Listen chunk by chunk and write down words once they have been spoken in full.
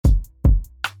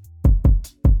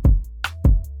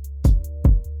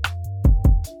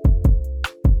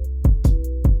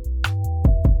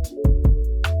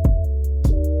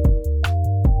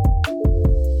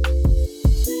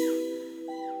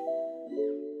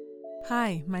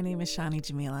Hi, my name is Shani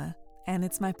Jamila, and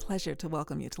it's my pleasure to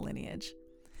welcome you to Lineage.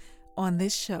 On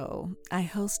this show, I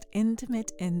host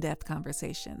intimate, in-depth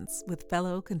conversations with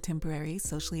fellow contemporary,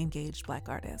 socially engaged Black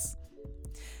artists.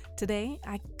 Today,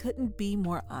 I couldn't be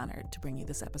more honored to bring you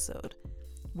this episode.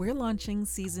 We're launching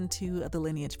Season 2 of the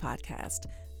Lineage podcast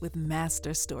with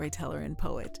master storyteller and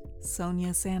poet,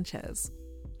 Sonia Sanchez.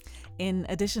 In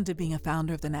addition to being a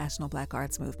founder of the National Black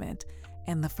Arts Movement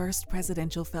and the first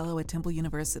presidential fellow at Temple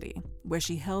University, where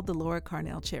she held the Laura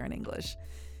Carnell Chair in English,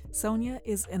 Sonia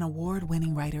is an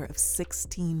award-winning writer of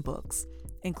 16 books,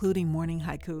 including Morning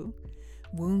Haiku,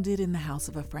 Wounded in the House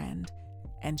of a Friend,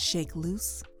 and Shake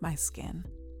Loose, My Skin.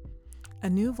 A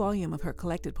new volume of her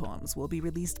collected poems will be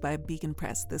released by Beacon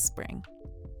Press this spring.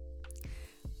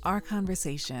 Our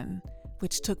conversation,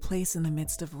 which took place in the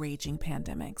midst of raging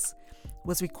pandemics,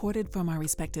 was recorded from our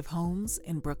respective homes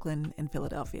in Brooklyn and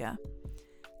Philadelphia.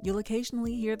 You'll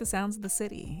occasionally hear the sounds of the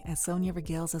city as Sonia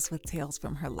regales us with tales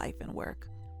from her life and work.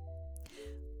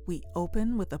 We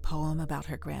open with a poem about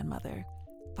her grandmother,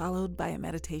 followed by a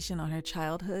meditation on her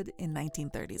childhood in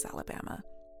 1930s Alabama.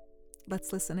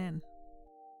 Let's listen in.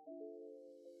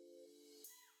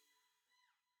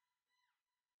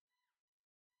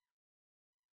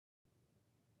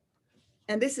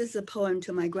 And this is a poem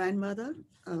to my grandmother,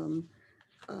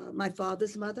 my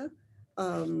father's mother,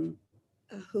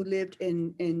 who lived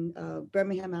in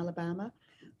Birmingham, Alabama.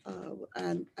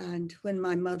 And when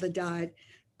my mother died,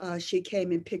 she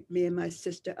came and picked me and my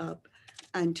sister up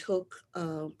and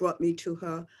brought me to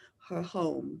her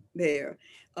home there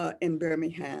in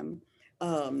Birmingham.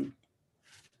 Um,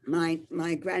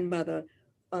 my grandmother,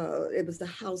 it was a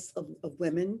house of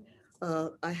women.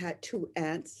 I had two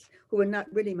aunts who were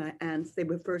not really my aunts; they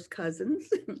were first cousins.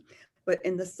 But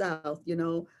in the South,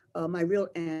 my real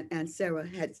Aunt Sarah,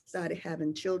 had started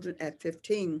having children at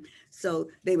 15, so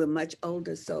they were much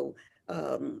older. So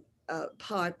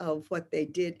part of what they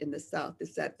did in the South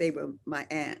is that they were my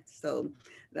aunts. So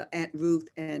the Aunt Ruth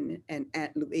and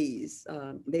Aunt Louise,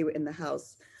 they were in the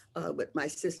house with my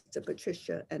sister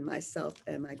Patricia and myself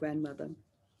and my grandmother.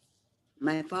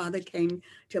 My father came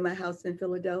to my house in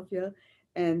Philadelphia,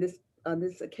 and on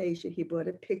this occasion he brought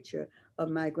a picture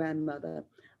of my grandmother.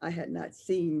 I had not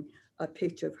seen a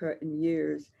picture of her in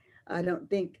years. I don't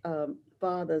think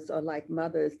fathers are like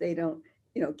mothers. They don't,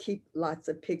 keep lots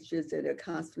of pictures and they're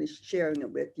constantly sharing it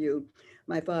with you.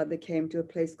 My father came to a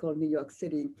place called New York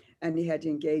City, and he had to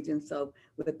engage himself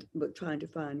with trying to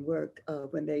find work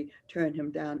when they turned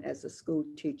him down as a school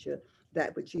teacher,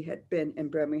 that which he had been in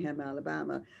Birmingham,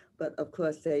 Alabama. But of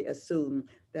course, they assumed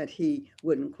that he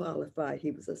wouldn't qualify. He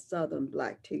was a Southern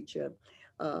Black teacher.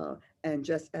 Uh, and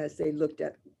just as they looked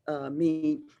at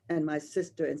me and my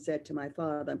sister and said to my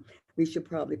father, we should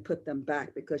probably put them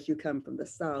back because you come from the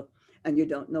South and you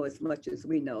don't know as much as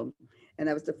we know. And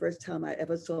that was the first time I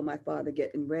ever saw my father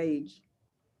get enraged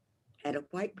at a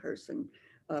white person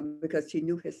because he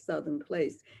knew his Southern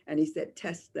place. And he said,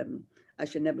 test them. I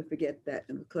should never forget that.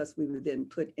 And of course, we were then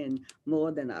put in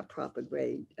more than our proper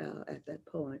grade at that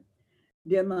point.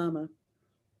 Dear Mama,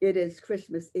 it is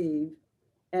Christmas Eve,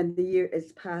 and the year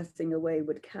is passing away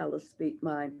with callous feet.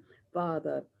 My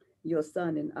father, your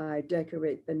son, and I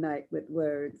decorate the night with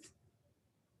words,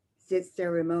 sit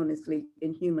ceremoniously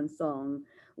in human song,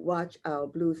 watch our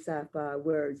blue sapphire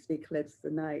words eclipse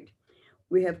the night.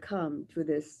 We have come to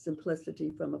this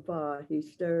simplicity from afar. He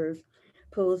stirs,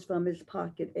 pulls from his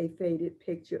pocket a faded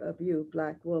picture of you,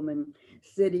 Black woman,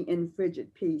 sitting in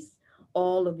frigid peace,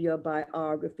 all of your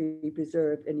biography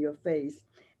preserved in your face.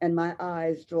 And my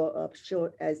eyes draw up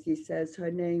short as he says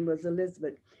her name was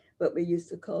Elizabeth, but we used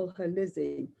to call her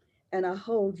Lizzie. And I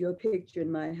hold your picture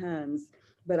in my hands,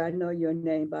 but I know your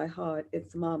name by heart.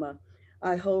 It's Mama.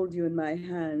 I hold you in my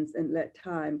hands and let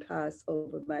time pass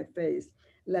over my face.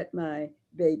 Let my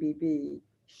baby be.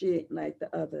 She ain't like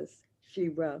the others. She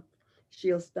rough.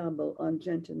 She'll stumble on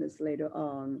gentleness later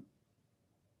on.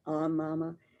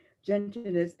 Mama,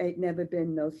 gentleness ain't never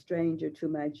been no stranger to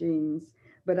my genes,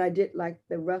 but I did like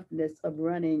the roughness of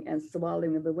running and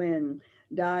swallowing the wind,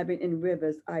 diving in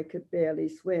rivers I could barely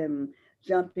swim,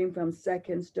 jumping from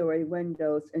second story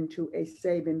windows into a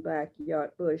saving backyard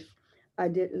bush. I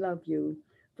did love you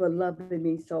for loving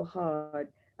me so hard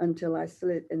until I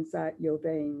slid inside your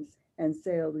veins and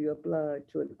sailed your blood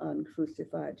to an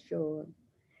uncrucified shore.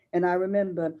 And I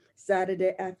remember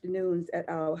Saturday afternoons at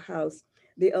our house,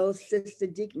 the old sister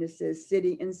deaconesses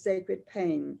sitting in sacred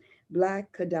pain,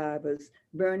 black cadavers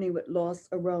burning with lost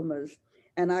aromas.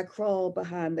 And I crawled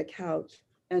behind the couch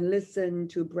and listened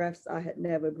to breaths I had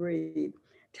never breathed,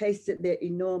 tasted their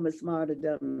enormous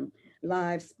martyrdom,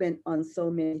 lives spent on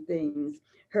so many things,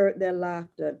 heard their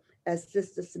laughter, as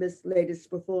Sister Smith's latest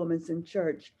performance in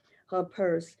church, her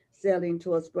purse sailing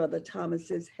towards Brother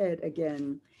Thomas's head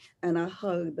again. And I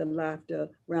hugged the laughter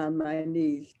round my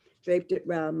knees, draped it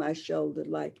round my shoulder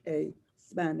like a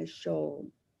Spanish shawl.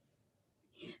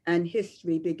 And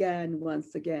history began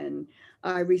once again.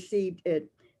 I received it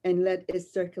and let it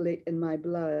circulate in my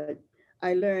blood.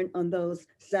 I learned on those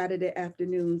Saturday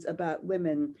afternoons about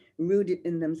women rooted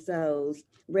in themselves,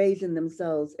 raising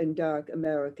themselves in dark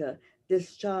America,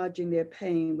 discharging their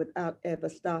pain without ever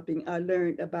stopping. I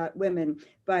learned about women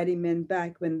fighting men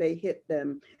back when they hit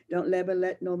them. Don't ever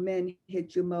let no men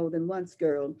hit you more than once,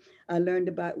 girl. I learned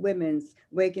about women's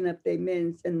waking up their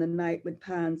men's in the night with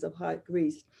pans of hot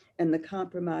grease and the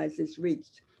compromises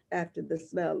reached after the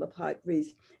smell of hot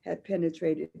grease had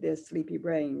penetrated their sleepy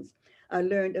brains. I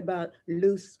learned about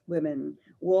loose women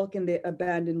walking their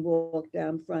abandoned walk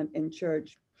down front in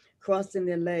church, crossing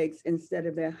their legs instead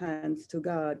of their hands to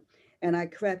God. And I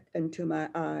crept into my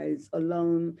eyes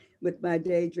alone with my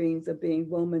daydreams of being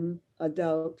woman,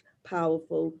 adult,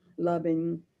 powerful,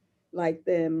 loving like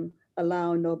them,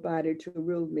 allowing nobody to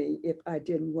rule me if I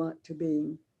didn't want to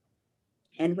be.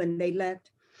 And when they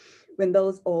left, when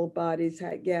those old bodies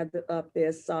had gathered up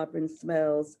their sovereign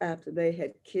smells after they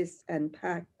had kissed and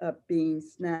packed up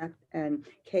beans snapped and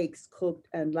cakes cooked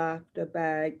and laughter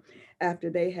bagged, after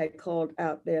they had called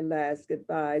out their last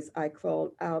goodbyes, I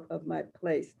crawled out of my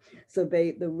place,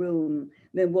 surveyed the room,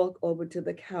 then walked over to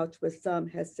the couch where some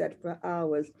had sat for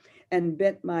hours and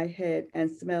bent my head and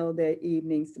smelled their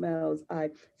evening smells.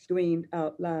 I screamed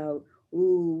out loud,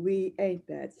 "Ooh, we ain't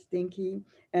that stinky."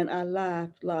 And I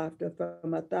laughed laughter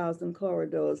from 1,000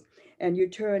 corridors. And you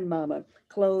turned, Mama,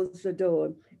 closed the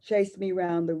door, chased me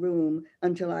round the room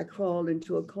until I crawled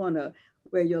into a corner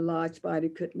where your large body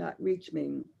could not reach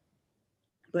me.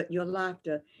 But your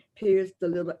laughter pierced the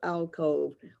little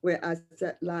alcove where I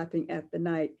sat laughing at the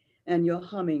night, and your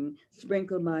humming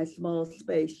sprinkled my small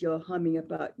space, your humming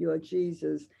about your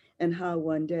Jesus and how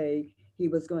one day he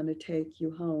was going to take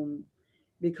you home.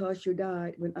 Because you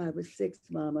died when I was 6,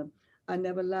 Mama, I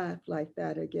never laughed like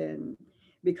that again.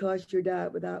 Because you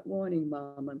died without warning,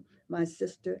 Mama, my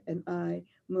sister and I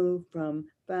moved from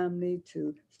family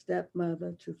to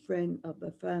stepmother to friend of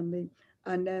the family.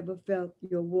 I never felt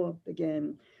your warmth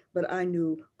again, but I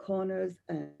knew corners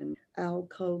and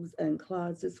alcoves and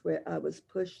closets where I was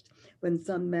pushed when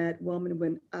some mad woman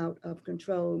went out of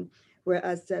control, where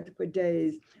I sat for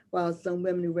days while some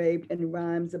women raved in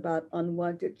rhymes about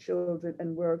unwanted children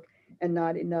and work and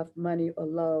not enough money or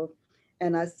love.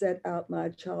 And I set out my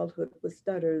childhood with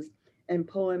stutters and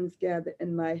poems gathered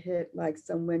in my head like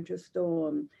some winter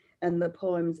storm. And the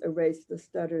poems erased the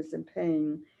stutters and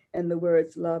pain, and the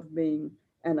words loved me,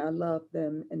 and I loved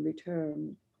them in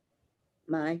return.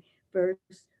 My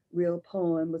first real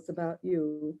poem was about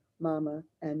you, Mama,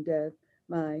 and death.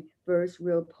 My first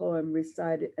real poem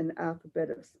recited an alphabet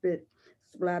of spit,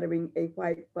 splattering a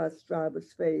white bus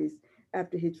driver's face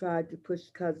after he tried to push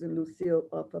cousin Lucille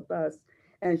off a bus,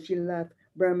 and she left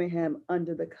Birmingham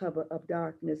under the cover of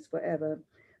darkness forever.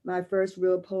 My first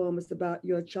real poem was about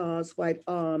your Charles white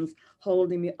arms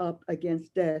holding me up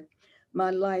against death. My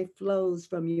life flows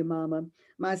from you, Mama.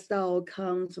 My style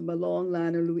comes from a long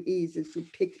line of Louises who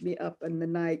picked me up in the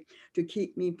night to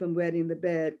keep me from wetting the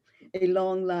bed. A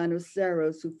long line of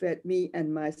Sarahs who fed me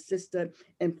and my sister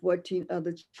and 14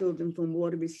 other children from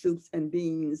watery soups and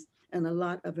beans and a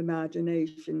lot of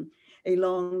imagination. A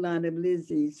long line of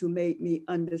Lizzies who made me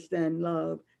understand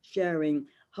love, sharing,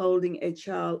 holding a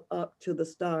child up to the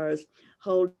stars,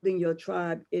 holding your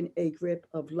tribe in a grip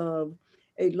of love.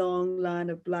 A long line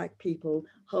of Black people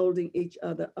holding each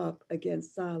other up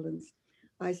against silence.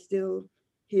 I still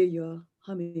hear your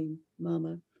humming,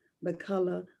 Mama. The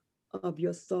color of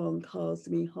your song calls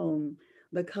me home.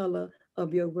 The color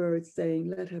of your words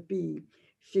saying, let her be.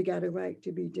 She got a right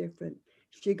to be different.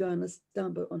 She gonna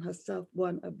stumble on herself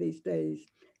one of these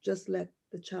days. Just let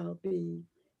the child be,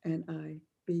 and I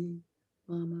be,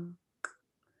 Mama.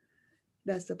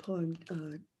 That's a poem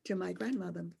to my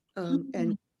grandmother.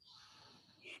 Mhm.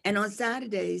 And on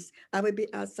Saturdays, I would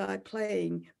be outside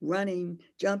playing, running,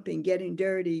 jumping, getting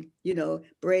dirty,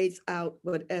 braids out,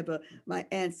 whatever. My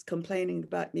aunt's complaining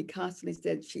about me constantly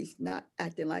said she's not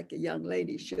acting like a young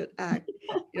lady should act,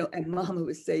 and mama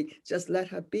would say, just let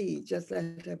her be, just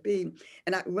let her be.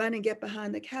 And I'd run and get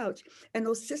behind the couch. And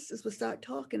those sisters would start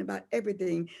talking about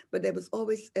everything. But there was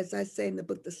always, as I say in the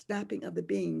book, the snapping of the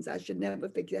beans. I should never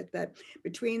forget that.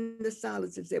 Between the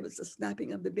silences, there was the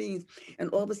snapping of the beans. And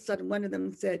all of a sudden, one of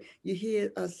them said, you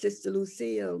hear Sister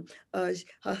Lucille, her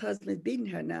husband's beating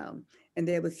her now. And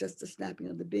there was just the snapping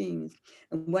of the beans.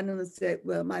 And one of them said,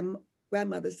 well,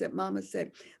 grandmother said, Mama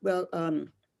said, well,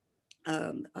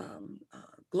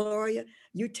 Gloria,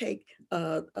 you take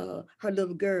her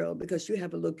little girl because you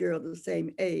have a little girl the same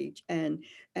age, and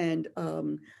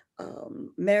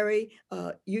Mary,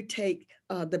 you take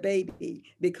the baby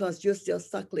because you're still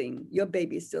suckling. Your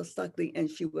baby is still suckling, and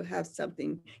she will have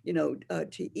something,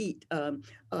 to eat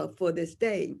for this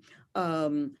day.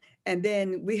 And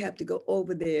then we have to go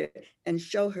over there and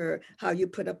show her how you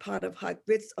put a pot of hot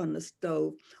grits on the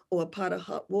stove or a pot of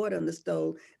hot water on the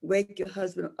stove, wake your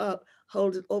husband up,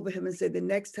 hold it over him and say, the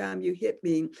next time you hit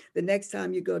me, the next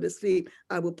time you go to sleep,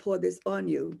 I will pour this on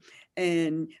you.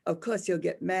 And of course he'll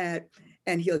get mad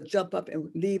and he'll jump up and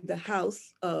leave the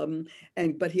house.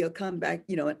 But he'll come back,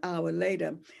 an hour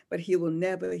later, but he will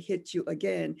never hit you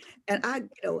again. And I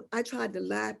tried to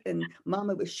laugh and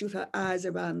Mama would shoot her eyes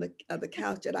around the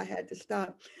couch and I had to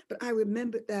stop. But I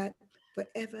remembered that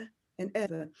forever and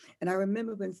ever. And I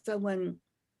remember when someone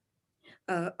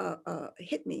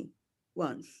hit me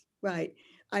once, right?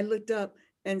 I looked up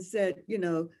and said,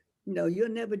 no, you'll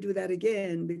never do that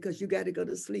again because you got to go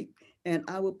to sleep. And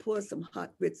I will pour some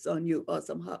hot grits on you or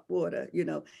some hot water,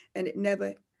 and it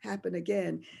never happened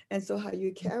again. And so, how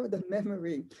you carry the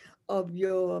memory of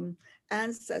your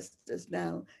ancestors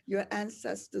now, your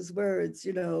ancestors' words,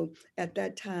 at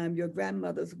that time, your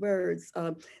grandmother's words.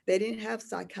 They didn't have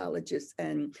psychologists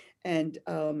and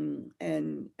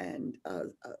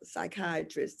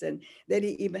psychiatrists, and they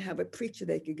didn't even have a preacher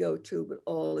they could go to with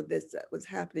all of this that was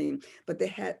happening, but they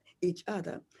had each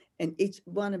other, and each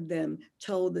one of them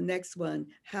told the next one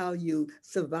how you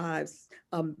survive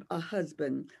a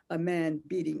husband, a man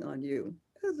beating on you.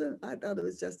 I thought it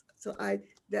was just so I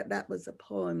that was a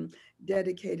poem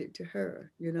dedicated to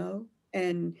her,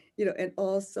 and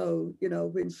also,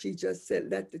 when she just said,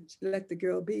 let the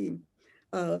girl be,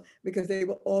 because they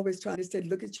were always trying to say,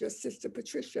 look at your sister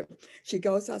Patricia. She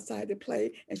goes outside to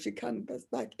play and she comes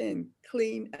back in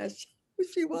clean as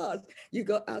she was. You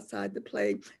go outside to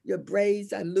play, your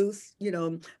braids are loose,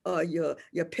 your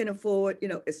pinafore,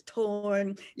 is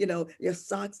torn, your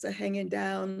socks are hanging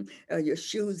down, your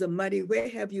shoes are muddy. Where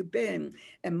have you been?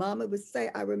 And Mama would say,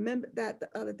 I remember that the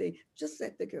other day, just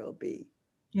let the girl be.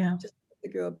 Yeah. Just let the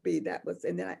girl be. That was,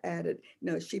 and then I added,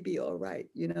 she be all right,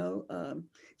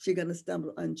 she gonna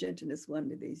stumble on gentleness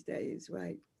one of these days,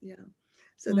 right? Yeah.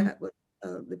 So Mm. that was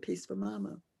the piece for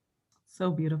Mama. So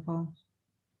beautiful.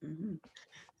 Mm-hmm.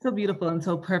 So beautiful and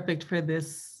so perfect for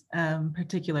this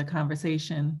particular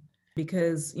conversation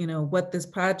because, what this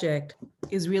project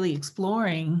is really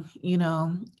exploring,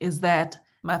 is that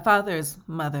my father's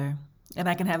mother, and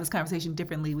I can have this conversation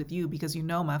differently with you because you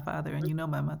know my father and you know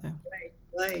my mother.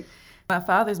 Right. My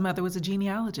father's mother was a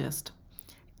genealogist,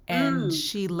 and Mm.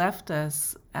 she left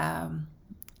us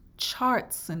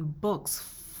charts and books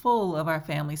full of our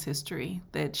family's history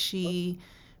that she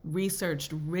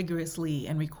researched rigorously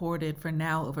and recorded for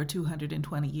now over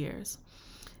 220 years.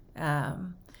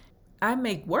 Um, I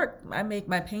make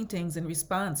my paintings in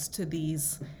response to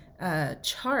these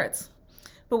charts.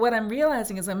 But what I'm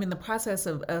realizing is I'm in the process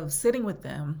of sitting with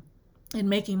them and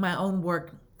making my own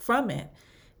work from it,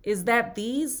 is that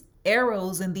these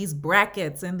arrows and these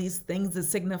brackets and these things that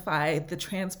signify the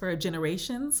transfer of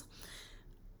generations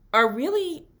are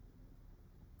really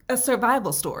a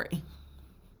survival story,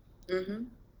 Mm-hmm.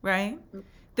 right?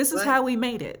 This is Right. how we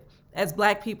made it as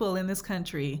Black people in this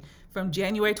country from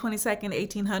January 22nd,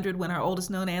 1800, when our oldest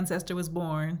known ancestor was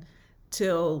born,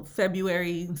 till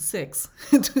February 6th,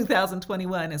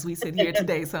 2021, as we sit here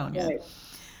today, Sonia. Right.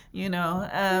 You know,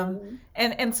 Mm-hmm.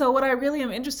 and so what I really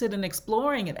am interested in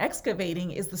exploring and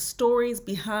excavating is the stories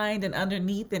behind and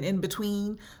underneath and in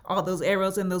between all those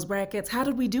arrows and those brackets. How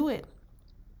did we do it?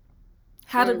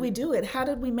 How did we Mm. do it? How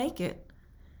did we make it?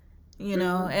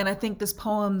 Mm-hmm. And I think this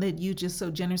poem that you just so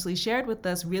generously shared with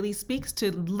us really speaks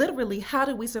to literally how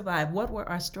did we survive? What were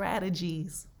our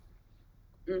strategies?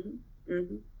 Mm-hmm.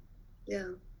 Mm-hmm.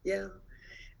 Yeah. Yeah.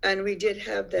 And we did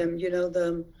have them,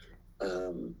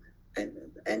 um, and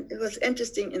and it was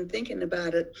interesting in thinking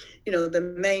about it.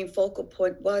 The main focal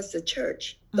point was the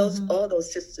church. Those Mm-hmm. all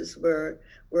those sisters were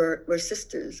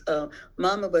sisters.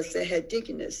 Mama was the head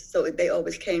deaconess, so they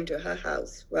always came to her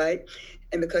house, right?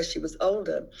 And because she was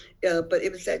older, but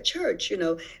it was that church.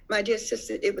 My dear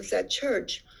sister, it was that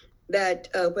church that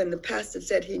when the pastor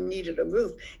said he needed a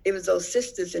roof, it was those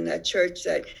sisters in that church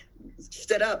that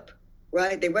stood up,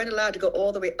 right? They weren't allowed to go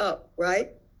all the way up,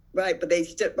 right? Right, but they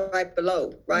stood right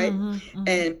below, right? Mm-hmm. Mm-hmm.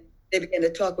 And they began to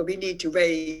talk, well, we need to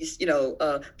raise,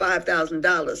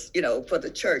 $5,000, for the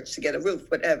church to get a roof,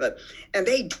 whatever. And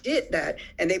they did that,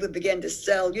 and they would begin to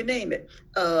sell, you name it.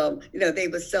 They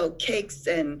would sell cakes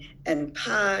and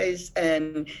pies,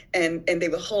 and they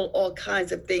would hold all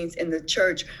kinds of things in the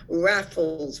church,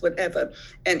 raffles, whatever.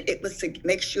 And it was to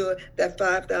make sure that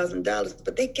 $5,000,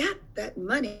 but they got that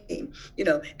money.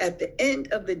 At the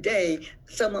end of the day,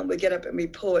 someone would get up and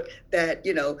report that,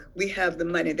 we have the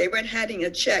money. They weren't handing a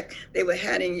check. They were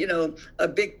handing, a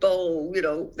big bowl,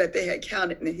 that they had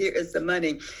counted, and here is the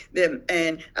money.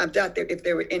 And I doubt that if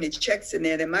there were any checks in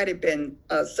there might have been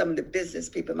some of the business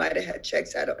people might have had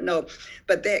checks. I don't know.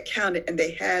 But they had counted, and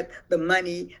they had the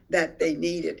money that they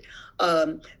needed.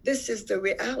 This is the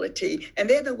reality. And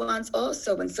they're the ones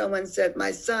also, when someone said,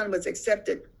 my son was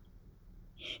accepted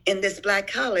in this Black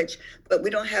college, but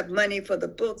we don't have money for the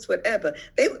books, whatever.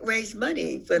 They would raise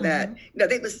money for that.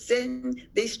 They would send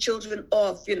these children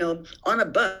off, on a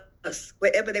bus,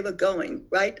 wherever they were going,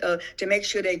 right? To make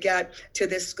sure they got to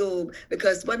this school.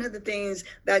 Because one of the things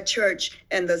that church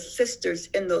and the sisters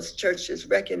in those churches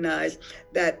recognized,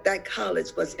 that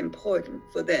college was important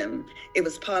for them. It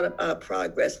was part of our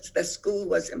progress. That school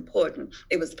was important.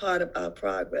 It was part of our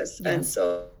progress. Yes. And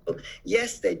so,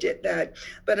 yes, they did that.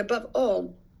 But above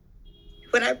all,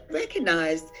 what I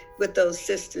recognized with those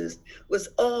sisters was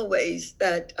always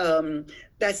that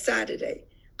that Saturday.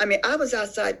 I mean, I was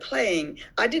outside playing.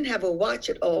 I didn't have a watch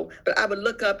at all, but I would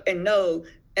look up and know,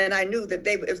 and I knew that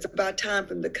it was about time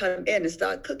for them to come in and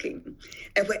start cooking.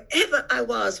 And wherever I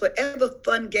was, whatever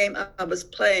fun game I was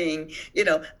playing,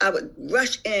 I would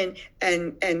rush in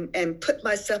and put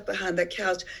myself behind the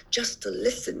couch just to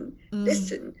listen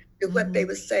to what they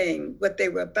were saying, what they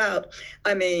were about.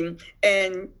 I mean,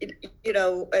 and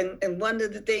one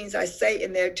of the things I say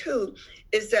in there too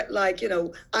is that,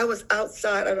 I was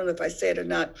outside, I don't know if I said it or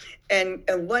not, and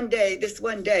one day,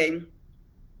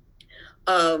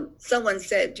 someone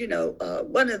said,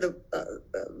 one of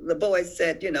the boys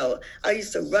said, I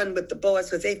used to run with the boys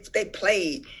because they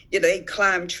played, they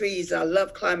climbed trees. I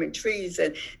love climbing trees,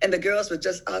 and the girls were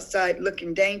just outside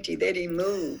looking dainty. They didn't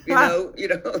move,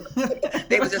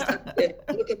 they were just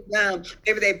looking around.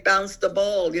 Maybe they bounced the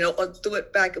ball, or threw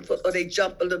it back and forth, or they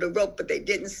jumped a little rope, but they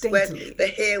didn't sweat. Daintily. The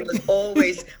hair was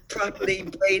always properly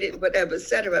braided, whatever,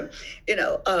 etc.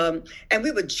 And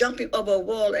we were jumping over a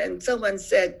wall, and someone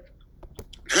said,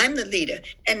 I'm the leader.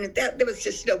 And that was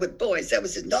just, with boys, that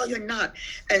was just, no, you're not.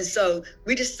 And so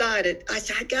we decided, I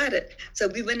said, I got it. So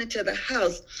we went into the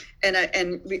house, and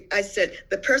I said,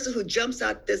 the person who jumps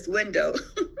out this window.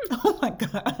 Oh my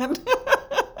God.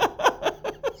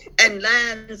 And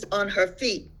lands on her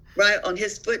feet, right? On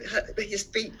his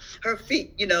feet, her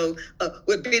feet,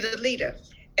 would be the leader.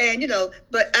 And,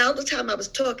 but all the time I was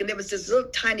talking, there was this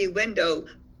little tiny window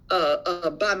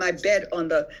by my bed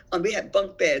we had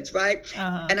bunk beds, right?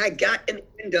 Uh-huh. And I got in the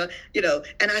window,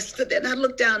 and I stood there and I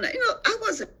looked down, I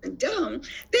wasn't dumb.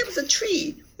 There was a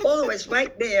tree always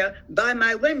right there by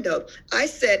my window. I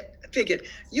figured,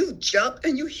 you jump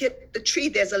and you hit the tree,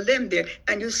 there's a limb there,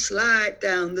 and you slide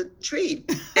down the tree.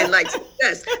 And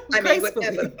success, I mean,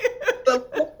 whatever.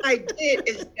 But what I did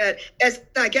is that as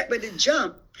I got ready to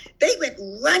jump, they went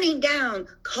running down,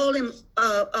 calling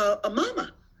a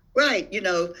mama. Right,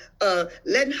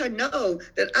 letting her know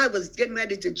that I was getting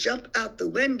ready to jump out the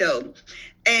window.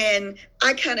 And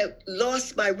I kind of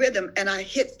lost my rhythm, and I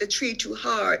hit the tree too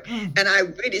hard, and I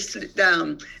really slid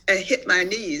down and hit my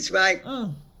knees, right?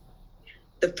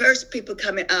 The first people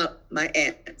coming out, my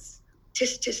aunts.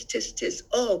 Tis, tis, tis, tis.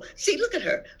 Oh, see, look at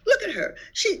her. Look at her.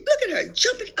 Look at her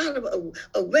jumping out of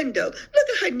a window. Look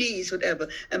at her knees, whatever.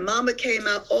 And Mama came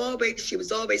out always. She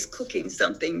was always cooking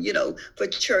something, for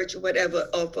church or whatever,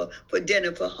 or for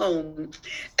dinner, for home.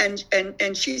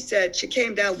 And she said, she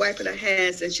came down wiping her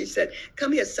hands, and she said,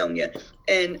 come here, Sonia.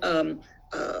 And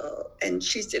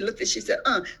she said,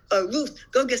 Ruth,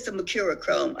 go get some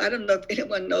mercurochrome. I don't know if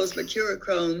anyone knows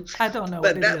mercurochrome. I don't know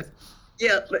what it is.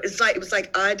 Yeah, but it was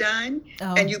like iodine,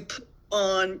 and you put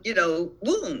on,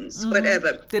 wounds,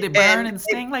 whatever. Did it burn and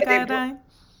sting like iodine?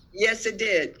 Yes, it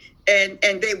did. And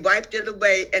they wiped it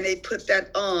away, and they put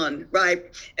that on, right?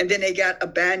 And then they got a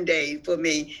Band-Aid for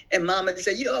me. And Mama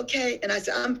said, you okay? And I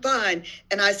said, I'm fine.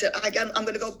 And I said, I'm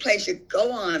going to go play. She said,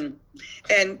 go on.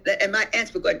 And my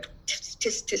aunts were going, tis,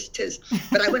 tis, tis, tis.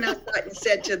 But I went outside and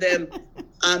said to them,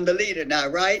 I'm the leader now,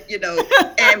 right?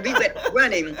 And we went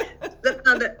running.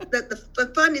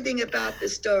 The funny thing about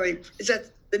this story is that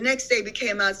the next day we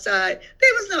came outside,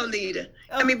 there was no leader.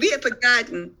 I mean, we had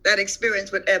forgotten that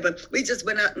experience, whatever. We just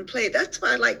went out and played. That's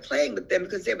why I like playing with them,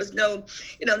 because there was no,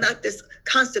 not this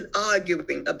constant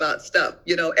arguing about stuff.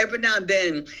 Every now and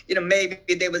then,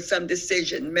 maybe there was some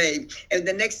decision made, and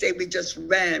the next day we just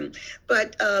ran.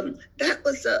 But that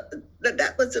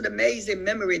was an amazing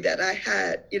memory that I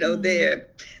had, there.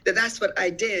 That's what I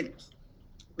did.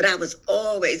 But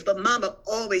Mama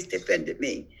always defended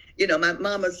me. My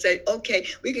mama said, okay,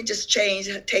 we can just change,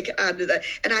 take it out of that.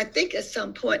 And I think at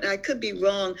some point, and I could be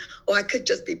wrong, or I could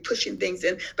just be pushing things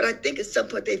in, but I think at some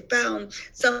point they found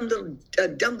some little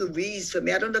dungarees for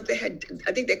me. I don't know if they had,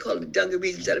 I think they called it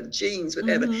dungarees instead of jeans,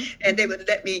 whatever. And they would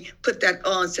let me put that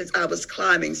on since I was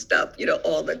climbing stuff,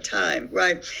 all the time,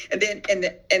 right? And then in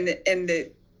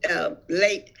the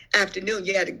late afternoon,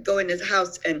 you had to go in his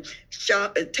house and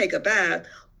take a bath,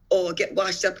 or get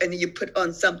washed up, and then you put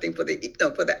on something for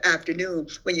the afternoon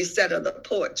when you sat on the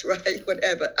porch, right?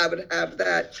 Whatever, I would have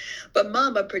that. But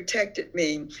Mama protected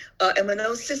me. And when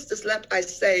those sisters left, I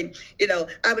say,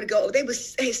 I would go, they would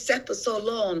sat for so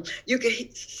long, you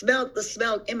could smell the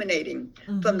smell emanating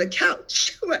from the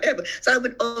couch, whatever. So I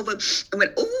went over and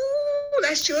went, ooh,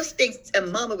 that sure stinks.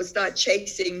 And Mama would start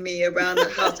chasing me around the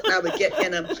house, and I would get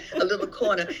in a little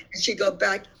corner, and she'd go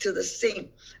back to the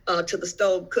sink, to the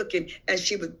stove cooking, and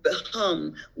she would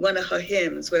hum one of her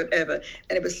hymns, whatever.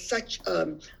 And it was such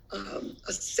a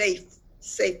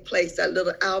safe place, that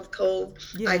little alcove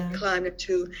I climbed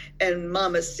into, and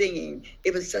Mama singing.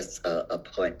 It was just a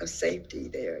point of safety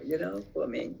there, for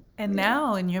me. And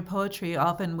now in your poetry,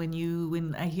 often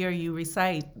when I hear you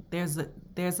recite, there's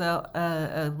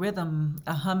a rhythm,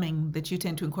 a humming that you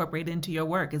tend to incorporate into your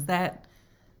work. Is that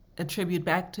a tribute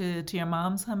back to your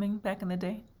mom's humming back in the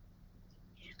day?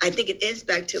 I think it is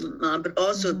back to Mom, but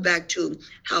also back to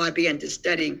how I began to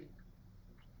study,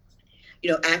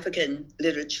 African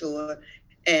literature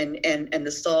and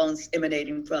the songs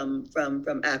emanating from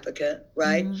Africa,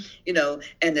 right?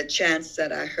 And the chants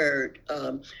that I heard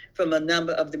from a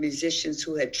number of the musicians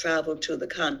who had traveled to the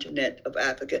continent of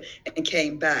Africa and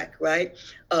came back, right?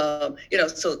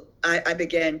 So I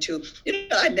began to,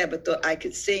 I never thought I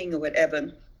could sing or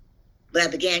whatever. But I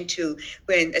began to,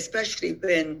 especially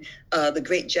when the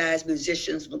great jazz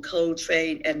musicians from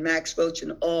Coltrane and Max Roach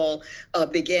and all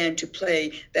began to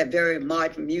play that very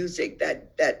modern music,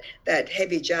 that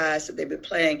heavy jazz that they were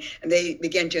playing, and they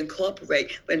began to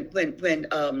incorporate when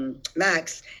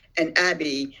Max and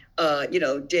Abby,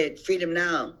 did Freedom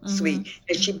Now Suite,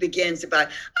 and she begins about,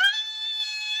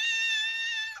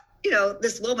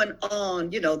 this woman on,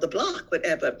 the block,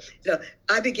 whatever.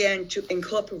 I began to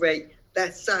incorporate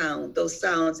those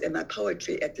sounds in my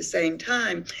poetry at the same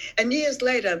time. And years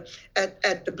later,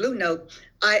 at the Blue Note,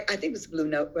 I think it was Blue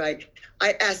Note, right?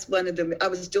 I asked one of them, I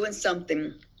was doing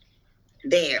something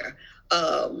there,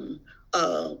 a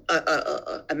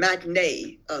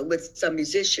matinee with some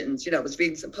musicians, I was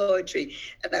reading some poetry,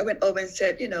 and I went over and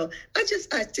said, I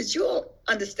said, did you all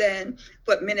understand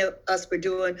what many of us were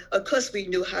doing? Of course, we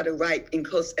knew how to write, in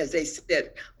quotes, as they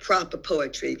said, proper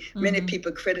poetry. Many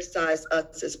people criticize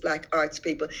us as Black arts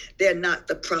people. They're not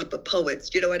the proper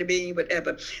poets, you know what I mean?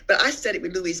 Whatever. But I studied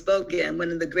with Louis Bogan,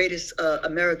 one of the greatest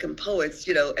American poets,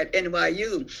 at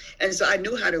NYU. And so I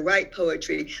knew how to write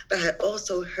poetry, but I had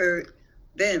also heard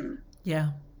them. Yeah.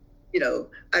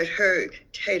 I heard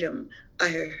Tatum, I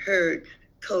heard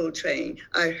Coltrane,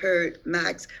 I heard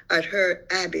Max, I heard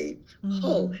Abby.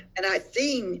 And I'd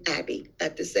seen Abby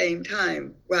at the same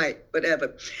time, right,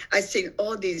 whatever. I seen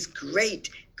all these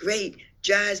great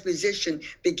jazz musicians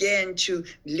begin to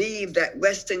leave that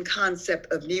Western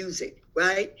concept of music,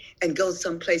 right, and go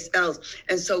someplace else.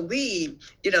 And so we,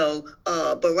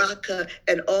 Baraka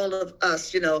and all of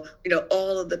us,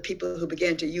 all of the people who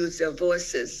began to use their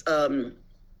voices,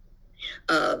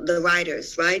 the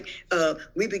writers, right?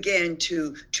 We began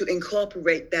to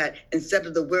incorporate that. Instead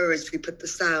of the words, we put the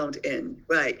sound in,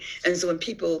 right? And so when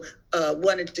people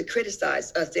wanted to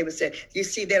criticize us, they would say, you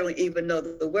see, they don't even know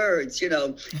the words,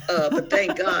 but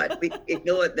thank God we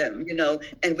ignored them,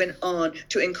 and went on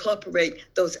to incorporate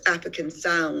those African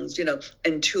sounds,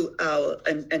 into our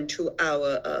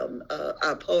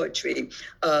poetry,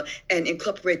 and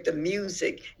incorporate the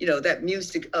music, that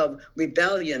music of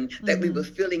rebellion that we were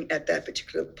feeling at that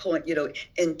particular point,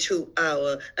 into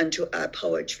our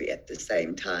poetry at the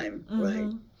same time,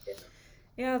 right?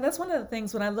 Yeah, that's one of the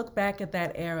things when I look back at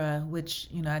that era, which,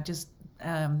 I just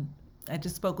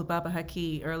spoke with Baba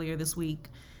Haki earlier this week.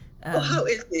 How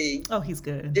is he? Oh, he's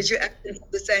good. Did you ask him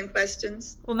the same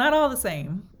questions? Well, not all the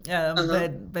same,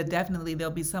 but definitely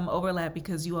there'll be some overlap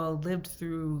because you all lived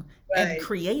through and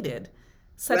created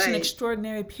such an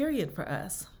extraordinary period for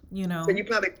us. you So know. you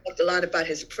probably talked a lot about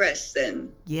his press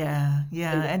then. Yeah,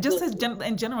 yeah, In the and just book,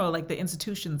 in general, like the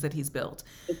institutions that he's built,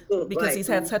 the book, because right? he's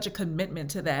had such a commitment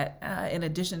to that. In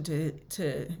addition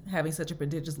to having such a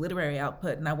prodigious literary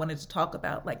output, and I wanted to talk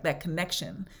about like that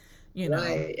connection, you know.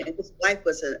 Right, and his wife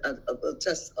was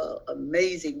just an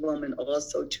amazing woman,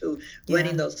 also too,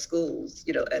 running Yeah, those schools,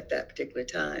 at that particular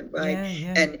time, right? yeah,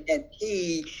 yeah. And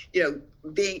he,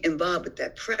 being involved with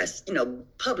that press,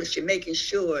 publishing, making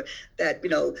sure that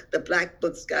the black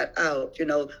books got out,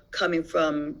 coming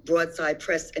from Broadside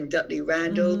Press and Dudley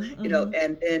Randall, Mm-hmm, mm-hmm.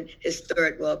 and then his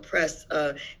Third World Press.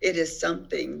 It is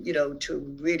something,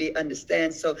 to really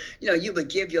understand. So, you would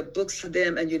give your books to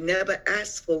them, and you never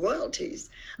ask for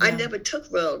royalties. I Yeah, never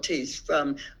took royalties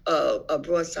from a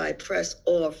Broadside Press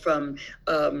or from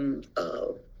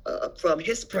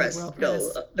his Third press, World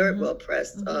Press. Third Mm-hmm, World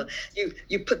Press. mm-hmm.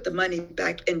 You put the money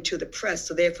back into the press,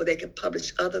 so therefore they could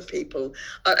publish other people.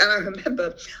 And I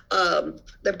remember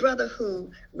the brother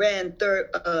who ran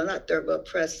not Third World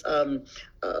Press.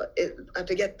 I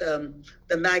forget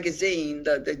the magazine,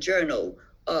 the journal.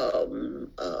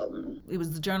 It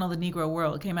was the Journal of the Negro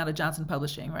World. It came out of Johnson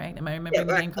Publishing, right? Am I Yeah, remembering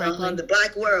the right. name correctly? The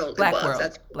Black World. It Black was. World.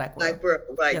 That's Black World. Black World,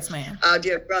 right? Yes, ma'am. Our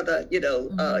dear brother,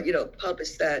 Mm-hmm.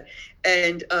 published that,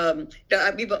 and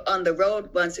we were on the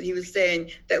road once, and he was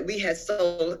saying that we had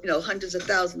sold, hundreds of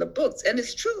thousands of books, and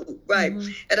it's true, right?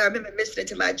 Mm-hmm. And I remember mentioning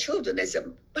to my children, they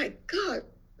said, "My God,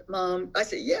 Mom," I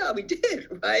said, "Yeah, we did,"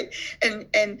 right?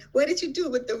 And what did you do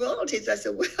with the royalties? I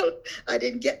said, "Well, I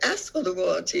didn't get asked for the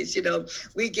royalties.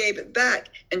 We gave it back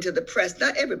into the press.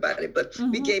 Not everybody, but we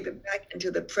Mm-hmm. gave it back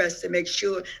into the press to make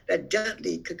sure that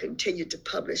Dudley could continue to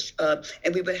publish,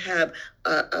 and we would have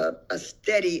a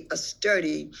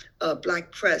sturdy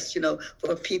black press,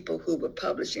 for people who were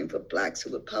publishing, for blacks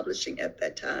who were publishing at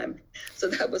that time. So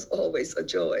that was always a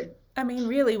joy." I mean,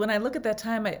 really, when I look at that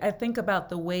time, I think about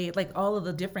the way, like all of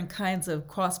the different kinds of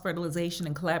cross fertilization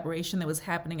and collaboration that was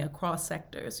happening across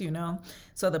sectors, you know?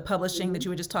 So the publishing that Mm-hmm. you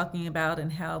were just talking about,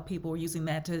 and how people were using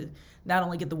that to not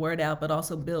only get the word out, but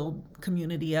also build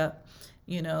community up.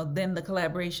 You know, then the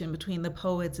collaboration between the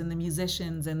poets and the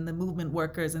musicians and the movement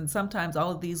workers. And sometimes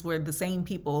all of these were the same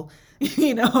people,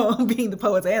 being the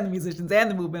poets and the musicians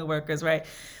and the movement workers, right?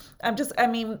 I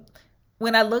mean,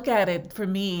 when I look at it, for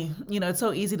me, it's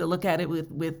so easy to look at it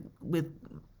with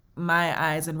my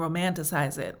eyes and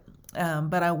romanticize it.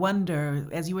 But I wonder,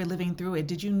 as you were living through it,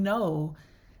 did you know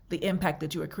the impact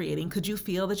that you were creating? Could you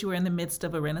feel that you were in the midst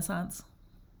of a renaissance?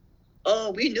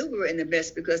 Oh, we knew we were in the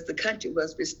midst because the country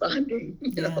was responding,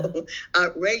 Yeah.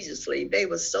 outrageously. They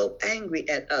were so angry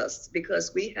at us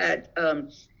because we had,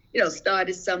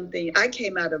 started something. I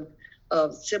came out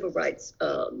of civil rights,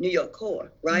 New York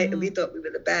Core, right? And we Mm-hmm. thought we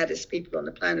were the baddest people on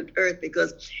the planet Earth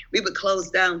because we would close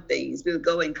down things. We would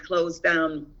go and close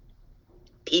down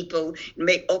people,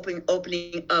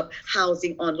 opening up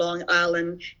housing on Long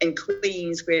Island and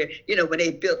Queens, where when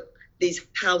they built these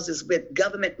houses with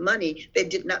government money, they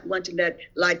did not want to let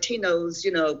Latinos,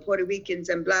 Puerto Ricans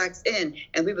and blacks in,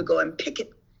 and we would go and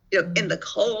picket, in the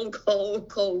cold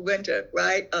winter,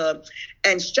 right?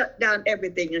 And shut down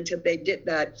everything until they did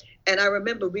that. And I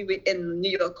remember we were in the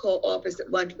New York Core office at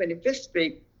 125th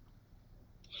Street,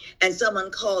 and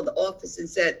someone called the office and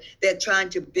said they're trying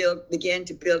to begin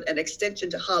to build an extension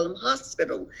to Harlem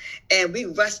Hospital. And we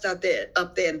rushed up there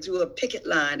and through a picket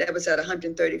line that was at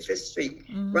 135th Street,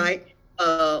 Mm-hmm. right?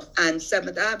 And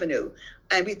 7th Avenue.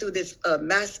 And we threw this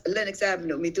Lenox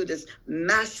Avenue, we threw this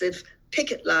massive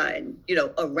picket line,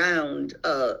 around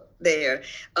there,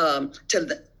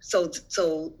 so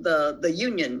the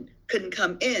union couldn't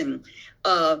come in.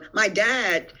 My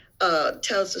dad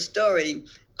tells the story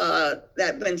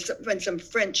that when some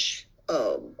French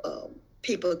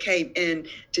people came in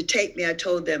to take me, I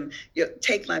told them,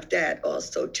 take my dad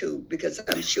also too, because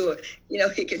I'm sure,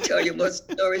 he can tell you more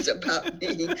stories about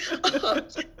me.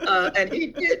 And he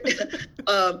did.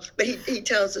 But he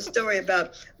tells a story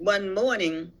about one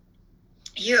morning,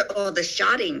 hear all the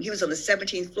shouting. He was on the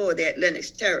 17th floor there at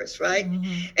Lenox Terrace, right?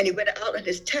 Mm-hmm. And he went out on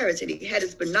his terrace and he had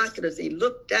his binoculars. And he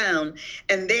looked down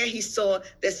and there he saw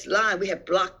this line. We had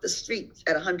blocked the streets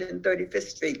at 135th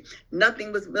Street.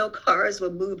 Nothing was, no cars were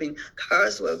moving.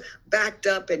 Cars were backed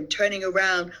up and turning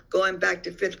around, going back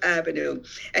to Fifth Avenue.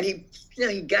 And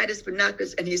he got his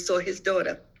binoculars and he saw his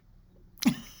daughter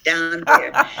down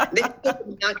there. Then he took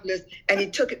the binoculars and he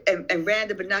took it and ran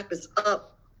the binoculars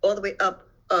up, all the way up,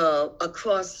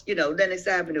 across, Lenox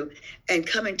Avenue, and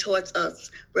coming towards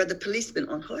us were the policemen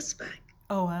on horseback.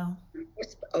 Oh, wow.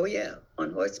 Oh yeah,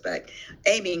 on horseback,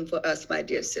 aiming for us, my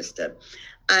dear sister.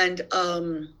 And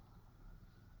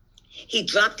he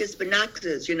dropped his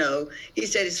binoculars. He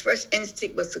said his first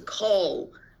instinct was to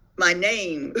call my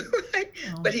name, right?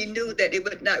 Oh. But he knew that it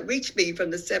would not reach me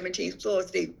from the 17th floor.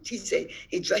 So he said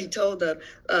he told the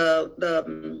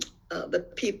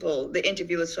people, the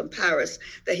interviewers from Paris,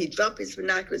 that he dropped his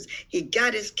binoculars. He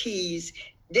got his keys,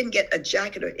 didn't get a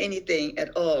jacket or anything at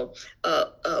all.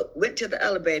 Went to the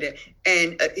elevator,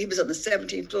 and he was on the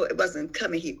 17th floor. It wasn't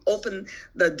coming. He opened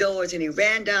the doors and he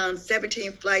ran down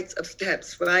 17 flights of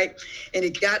steps, right? And he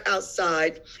got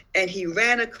outside and he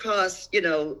ran across,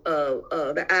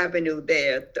 the avenue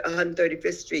there,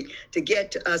 135th Street, to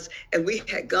get to us. And we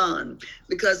had gone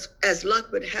because, as luck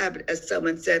would have it, as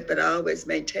someone said, but I always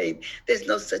maintain, there's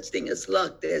no such thing as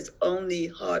luck. There's only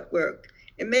hard work.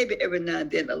 And maybe every now and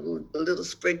then a little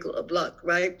sprinkle of luck,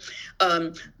 right?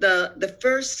 The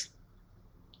first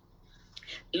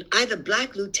either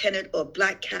black lieutenant or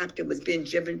black captain was being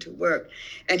driven to work,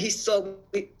 and he saw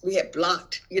we had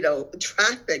blocked,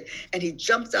 traffic, and he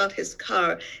jumps out his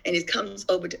car and he comes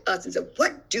over to us and said,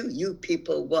 "What do you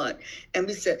people want?" And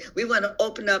we said, "We want to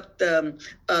open up the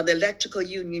electrical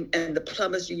union and the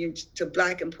plumbers union to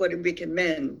black and Puerto Rican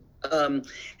men."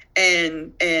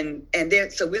 And there,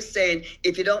 so we're saying,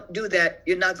 if you don't do that,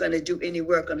 you're not going to do any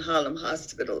work on Harlem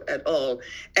Hospital at all.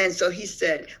 And so he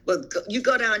said, "Well, you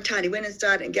go downtown." He went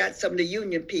inside and got some of the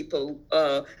union people,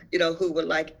 who were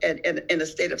like in a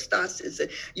state of stasis, and said,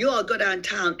 "You all go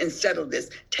downtown and settle this.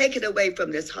 Take it away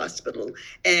from this hospital."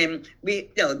 And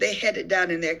they headed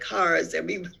down in their cars, and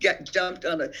we got jumped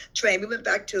on a train. We went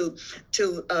back to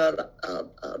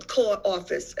Corps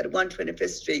office at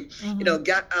 125th Street. Mm-hmm.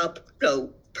 Got up,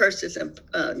 purses and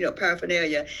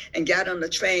paraphernalia, and got on the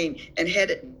train and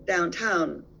headed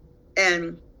downtown,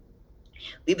 and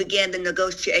we began the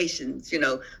negotiations.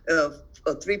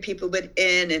 3 people went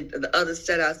in and the others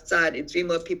sat outside, and 3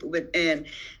 more people went in,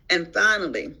 and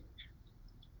finally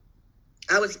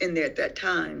I was in there at that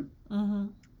time. Mm-hmm.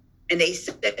 And they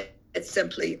said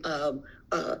simply,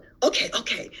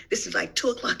 okay, this is like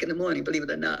 2:00 in the morning, believe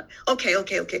it or not. Okay,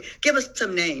 give us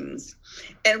some names.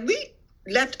 And we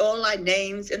left all our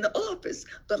names in the office.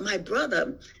 But my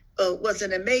brother was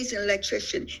an amazing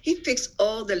electrician. He fixed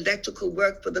all the electrical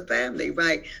work for the family,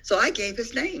 right? So I gave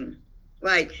his name,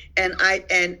 right? And I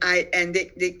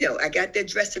got their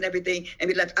dress and everything, and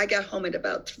we left. I got home at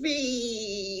about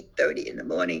 3:30 in the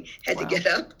morning. Had to get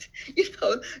up,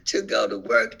 to go to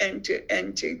work and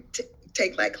to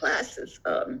take my classes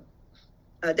down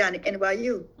at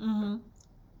NYU. Mm-hmm.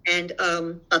 And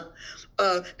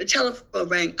the telephone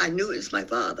rang. I knew it was my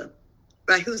father,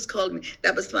 right? Who's calling me?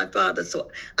 That was my father.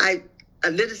 So I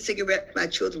lit a cigarette. My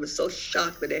children were so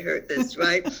shocked when they heard this,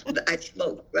 right? I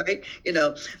smoked, right?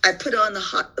 I put on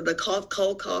the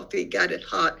cold coffee, got it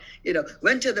hot,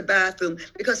 went to the bathroom,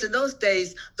 because in those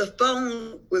days, the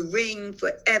phone would ring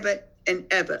forever and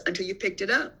ever until you picked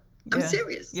it up. Yeah. I'm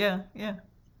serious. Yeah.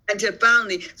 Until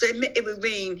finally, so it would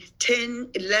ring 10,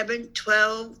 11,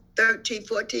 12, 13,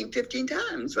 14, 15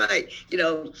 times, right?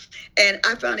 And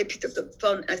I finally picked up the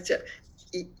phone. I said,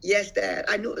 "Yes, Dad."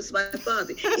 I knew it was my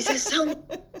father. He said,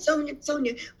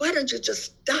 Sonia, why don't you just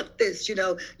stop this? You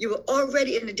were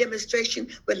already in the demonstration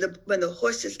when the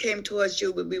horses came towards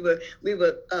you, when we were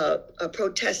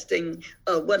protesting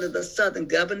one of the Southern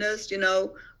governors,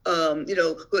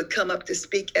 who had come up to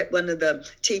speak at one of the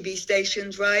TV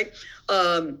stations, right?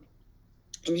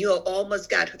 And you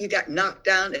got knocked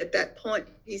down at that point.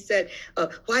 He said,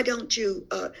 "Why don't you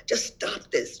just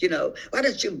stop this? Why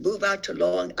don't you move out to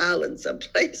Long Island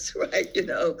someplace, right?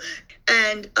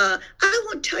 And I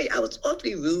won't tell you, I was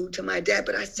awfully rude to my dad,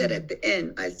 but I said at the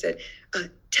end, I said,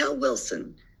 "Tell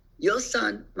Wilson, your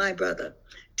son, my brother,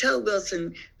 tell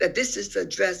Wilson that this is the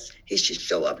address he should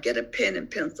show up. Get a pen and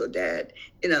pencil, Dad."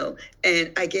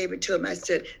 And I gave it to him. I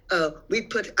said,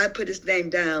 I put his name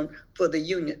down for the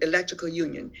union, electrical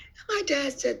union. And my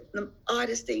dad said, the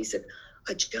oddest thing, he said,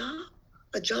 "A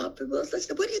job for Wilson?" I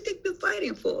said, "What do you think we're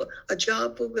fighting for? A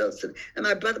job for Wilson?" And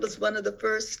my brother was one of the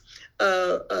first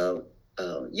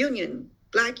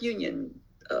black union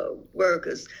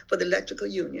workers for the electrical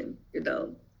union,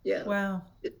 Yeah. Wow.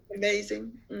 It's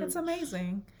amazing. It's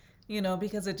amazing,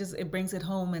 because it brings it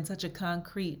home in such a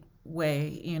concrete way,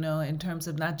 in terms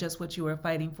of not just what you were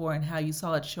fighting for and how you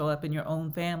saw it show up in your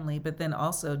own family, but then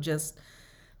also just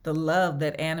the love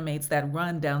that animates that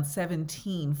run down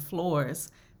 17 floors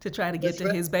to try to get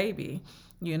to his baby.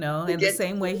 And the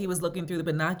same way he was looking through the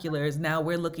binoculars, now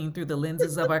we're looking through the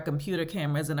lenses of our computer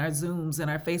cameras and our Zooms and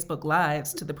our Facebook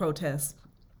Lives to the protests,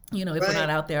 if we're not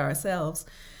out there ourselves.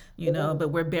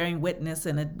 But we're bearing witness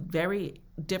in a very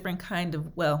different kind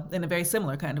of, in a very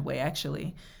similar kind of way,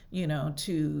 actually,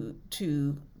 to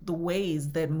the ways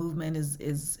that movement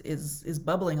is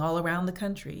bubbling all around the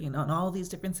country, in all these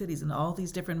different cities and all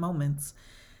these different moments.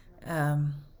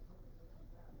 Um,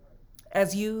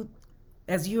 as you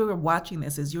as you are watching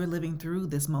this, as you're living through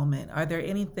this moment, are there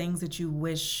any things that you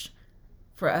wish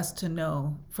for us to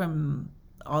know from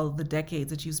all of the decades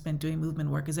that you spent doing movement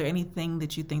work? Is there anything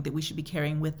that you think that we should be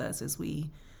carrying with us as we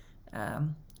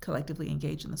collectively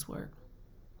engage in this work?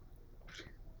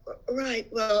 Right.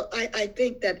 Well, I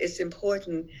think that it's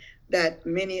important that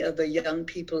many of the young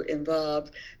people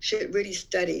involved should really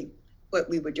study what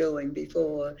we were doing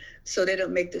before so they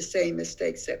don't make the same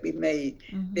mistakes that we made.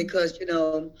 Mm-hmm. Because,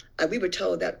 we were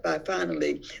told that by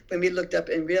finally, when we looked up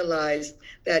and realized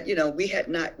that,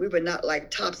 we were not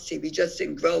like Topsy. We just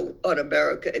didn't grow on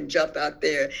America and jump out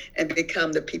there and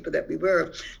become the people that we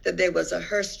were, that there was a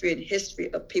history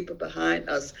of people behind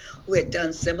us who had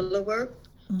done similar work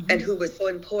Mm-hmm. and who was so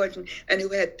important and who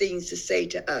had things to say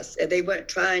to us. And they weren't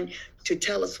trying to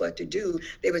tell us what to do.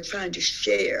 They were trying to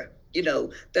share,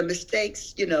 the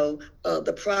mistakes,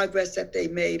 the progress that they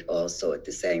made also at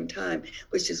the same time,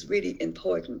 which is really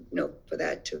important, for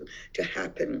that to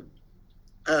happen.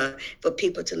 For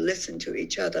people to listen to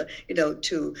each other,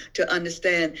 to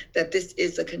understand that this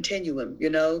is a continuum,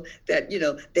 that,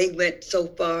 they went so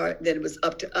far, then it was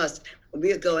up to us.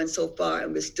 We're going so far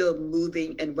and we're still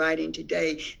moving and writing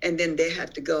today. And then they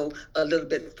have to go a little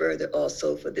bit further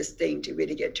also for this thing to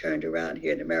really get turned around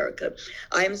here in America.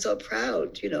 I am so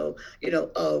proud,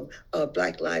 of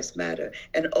Black Lives Matter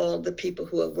and all the people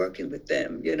who are working with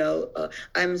them.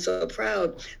 I'm so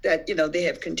proud that, they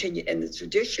have continued in the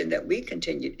tradition that we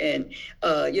continued in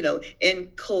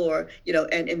CORE,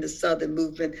 and in the Southern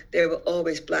movement. There were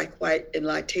always Black, white, and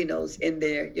Latinos in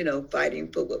there, fighting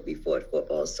for what we fought for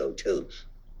also too.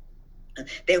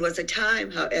 There was a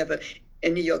time, however,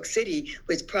 in New York City,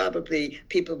 which probably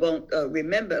people won't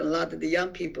remember, a lot of the young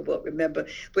people won't remember,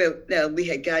 where we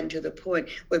had gotten to the point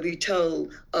where we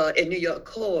told in New York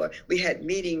Core, we had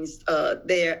meetings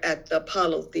there at the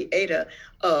Apollo Theater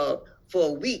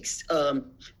for weeks,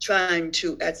 trying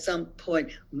to at some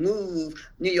point move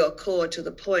New York Core to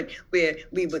the point where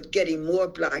we were getting more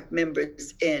Black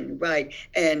members in, right?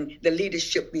 And the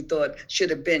leadership we thought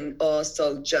should have been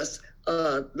also just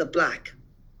the Black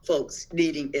folks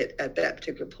needing it at that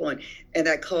particular point. And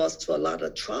that caused for a lot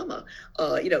of trauma,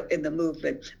 in the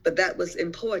movement. But that was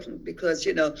important because,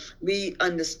 we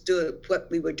understood what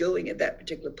we were doing at that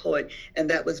particular point. And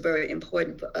that was very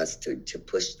important for us to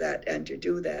push that and to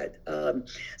do that. And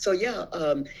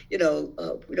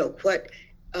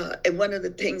one of the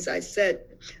things I said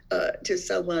to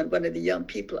someone, one of the young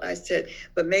people, I said,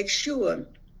 but make sure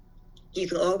you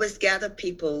can always gather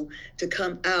people to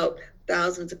come out,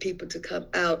 thousands of people to come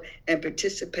out and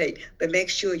participate, but make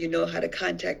sure you know how to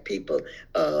contact people,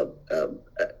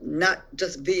 not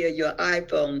just via your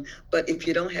iPhone, but if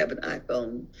you don't have an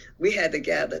iPhone. We had to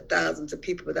gather thousands of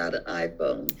people without an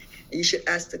iPhone. And you should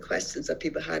ask the questions of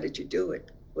people, how did you do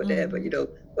it? Whatever,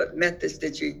 what methods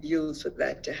did you use for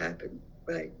that to happen,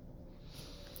 right?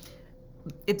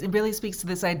 It really speaks to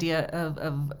this idea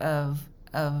of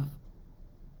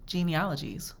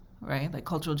genealogies, right? Like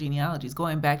cultural genealogies,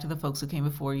 going back to the folks who came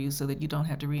before you so that you don't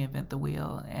have to reinvent the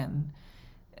wheel.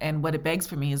 And what it begs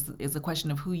for me is the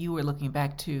question of who you were looking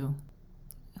back to.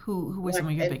 Who were some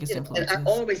of your biggest influences? And I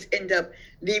always end up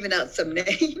leaving out some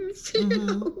names,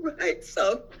 right?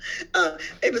 So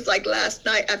it was like last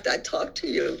night after I talked to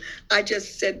you, I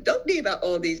just said, don't leave out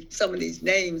some of these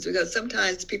names, because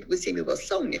sometimes people would see me, well,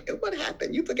 Sonia, what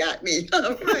happened? You forgot me,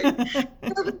 right?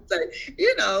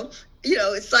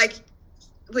 It's like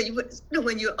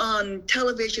when you're on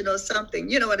television or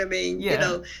something, you know what I mean?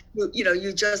 Yeah.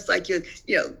 You just like you're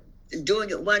doing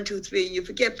it 1, 2, 3, you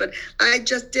forget. But I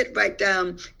just did write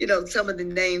down, some of the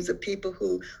names of people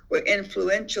who were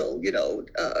influential,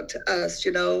 to us,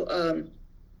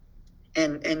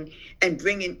 and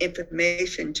bringing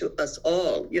information to us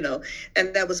all,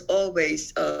 and that was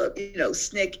always,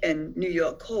 SNCC and New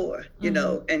York Core,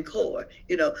 and CORE,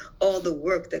 all the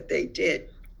work that they did.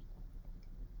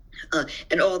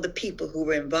 And all the people who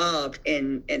were involved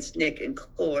in SNCC and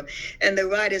CORE. And the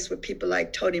writers were people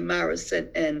like Toni Morrison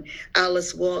and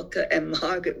Alice Walker and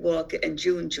Margaret Walker and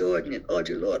June Jordan and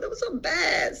Audre Lorde. There were some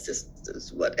bad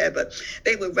sisters, whatever.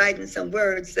 They were writing some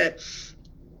words that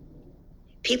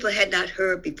people had not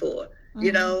heard before. They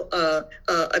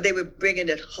were bringing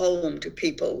it home to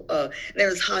people. There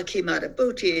was Hakeem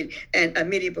Adabuti and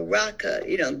Amiri Baraka,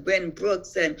 Gwen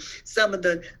Brooks, and some of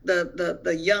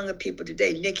the younger people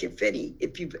today. Nikki Finney,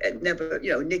 if you've never,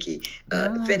 Nikki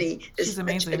Finney is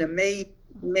such an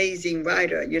amazing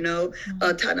writer,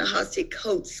 Ta-Nehisi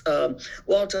Coates,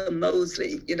 Walter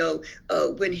Mosley,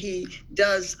 when he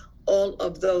does all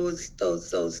of those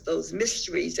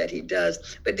mysteries that he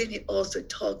does. But then he also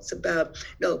talks about,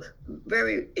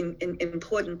 very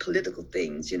important political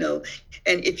things, and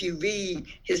if you read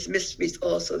his mysteries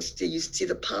also, you see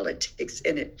the politics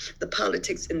in it, the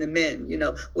politics in the men,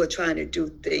 who are trying to do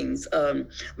things.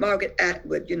 Margaret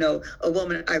Atwood, a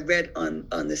woman I read on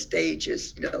the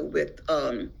stages, with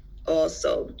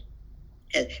also.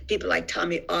 And people like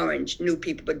Tommy Orange, new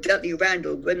people, but Dudley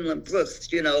Randall, Gwendolyn Brooks,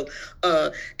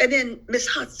 and then Miss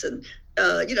Hudson.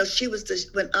 She was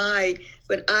when I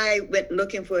went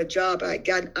looking for a job. I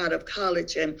got out of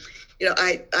college, and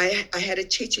I had a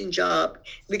teaching job.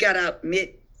 We got out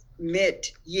mid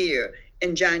year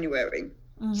in January,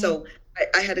 so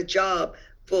I had a job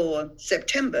for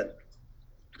September.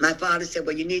 My father said,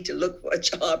 well, you need to look for a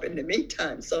job in the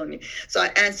meantime, Sonia. So I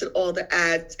answered all the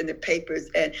ads in the papers,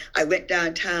 and I went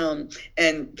downtown,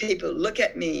 and people look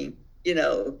at me,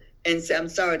 and say, I'm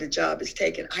sorry, the job is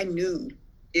taken. I knew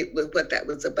it was what that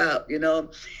was about,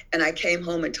 and I came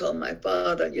home and told my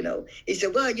father, he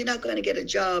said, well, you're not going to get a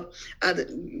job out of,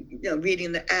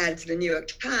 reading the ads in the New York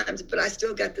Times, but I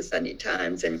still got the Sunday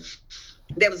Times. And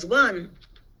there was one,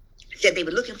 said they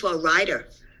were looking for a writer,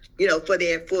 for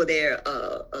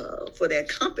their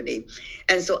company.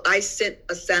 And so I sent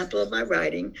a sample of my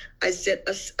writing. I sent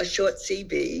a short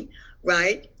CV,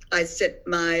 right? I sent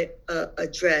my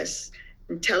address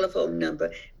and telephone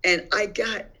number, and I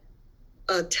got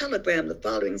a telegram the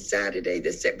following Saturday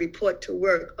that said report to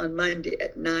work on Monday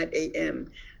at 9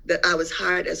 a.m. that I was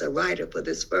hired as a writer for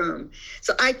this firm.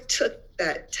 So I took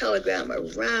that telegram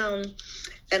around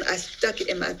and I stuck it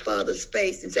in my father's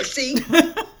face and said, see,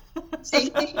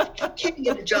 can't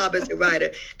get a job as a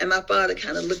writer. And my father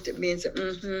kind of looked at me and said,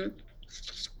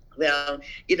 well,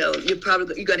 you're going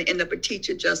to end up a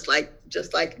teacher just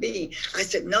like me. I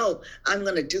said, no, I'm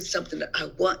going to do something that I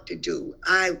want to do.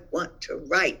 I want to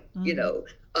write,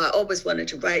 I always wanted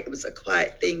to write. It was a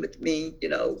quiet thing with me,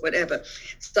 whatever.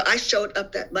 So I showed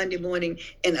up that Monday morning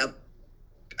in a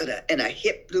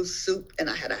hip blue suit, and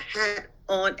I had a hat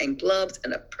on and gloves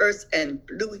and a purse and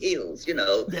blue heels,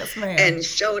 Yes, ma'am. And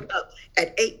showed up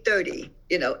at 8:30,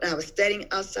 and I was standing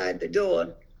outside the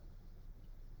door,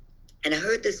 and I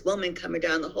heard this woman coming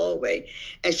down the hallway,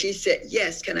 and she said,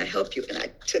 yes, can I help you? And I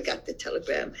took out the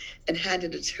telegram and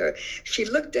handed it to her. She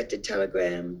looked at the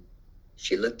telegram.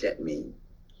 She looked at me.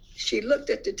 She looked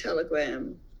at the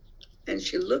telegram, and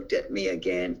she looked at me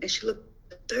again, and she looked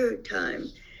the third time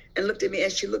and looked at me,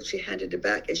 and she handed it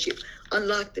back, and she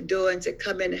unlocked the door and said,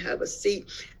 come in and have a seat.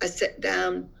 I sat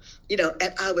down, and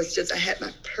I had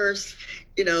my purse,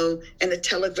 and a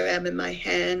telegram in my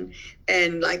hand,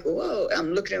 and like, whoa,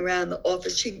 I'm looking around the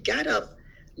office. She got up,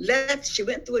 left, she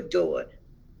went through a door,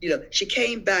 she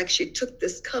came back, she took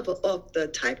this cover off the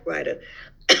typewriter,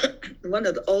 one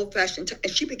of the old-fashioned,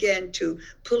 and she began to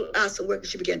pull out some work, and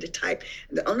she began to type.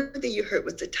 And the only thing you heard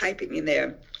was the typing in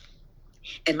there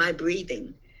and my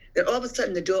breathing. Then all of a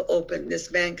sudden the door opened.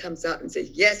 This man comes out and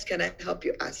says, yes, can I help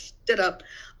you? I stood up.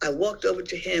 I walked over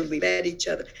to him. We met each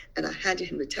other, and I handed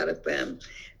him the telegram.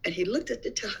 And he looked at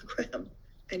the telegram,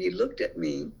 and he looked at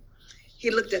me.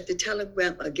 He looked at the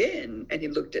telegram again, and he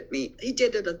looked at me. He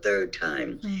did it a third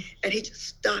time, and he just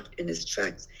stopped in his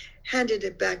tracks, handed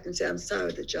it back, and said, I'm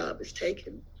sorry, the job is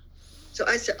taken. So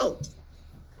I said, oh,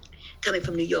 coming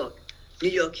from New York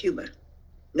humor.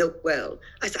 No, well,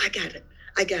 I said, I got it.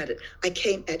 I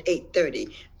came at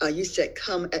 8:30. You said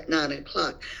come at 9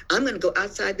 o'clock. I'm going to go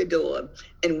outside the door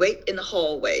and wait in the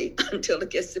hallway until it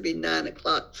gets to be 9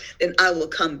 o'clock. Then I will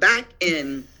come back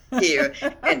in here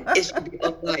and it should be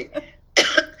all right.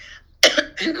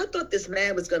 And I thought this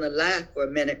man was going to laugh for a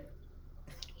minute.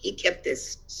 He kept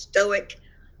this stoic,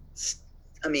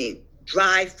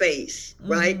 dry face,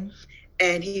 right?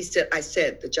 And he said, I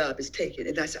said, the job is taken.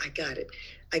 And I said, I got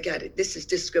it. This is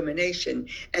discrimination.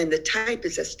 And the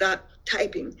typist had stopped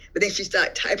typing, but then she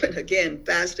started typing again,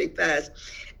 fast.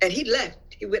 And he left.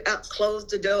 He went out, closed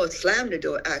the door, slammed the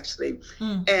door, actually.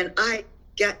 And I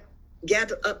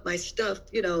gathered up my stuff,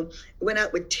 went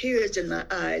out with tears in my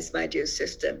eyes, my dear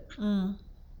sister.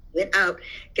 Went out,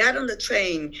 got on the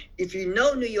train. If you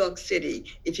know New York City,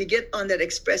 if you get on that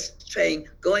express train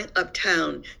going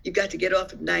uptown, you got to get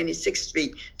off at 96th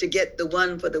Street to get the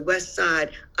one for the west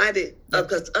side,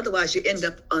 because otherwise you end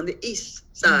up on the east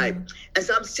side. And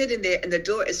so I'm sitting there and the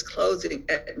door is closing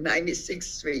at 96th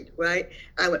Street, right?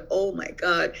 I went, oh my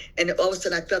God. And all of a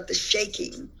sudden I felt the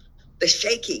shaking,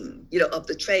 of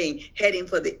the train heading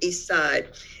for the east side.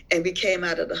 And we came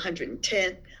out of the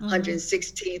 110th,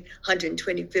 116th,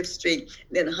 125th Street,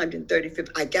 then 135th.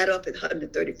 I got off at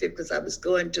 135th because I was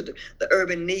going to the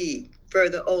Urban League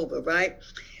further over, right?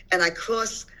 And I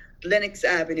crossed Lenox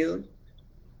Avenue,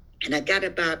 and I got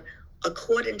about a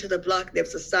quarter into the block. There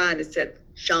was a sign that said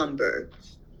Schomburg.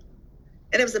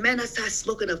 And there was a man outside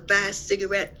smoking a fast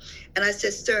cigarette. And I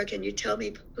said, sir, can you tell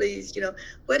me, please,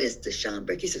 what is the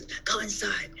Schomburg? He says, go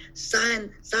inside,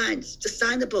 just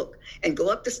sign the book and go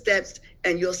up the steps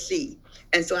and you'll see.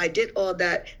 And so I did all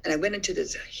that. And I went into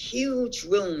this huge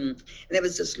room and there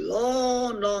was this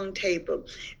long table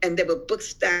and there were books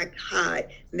stacked high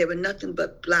and there were nothing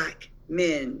but Black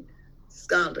men,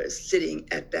 scholars sitting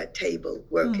at that table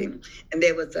working. And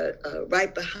there was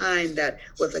right behind that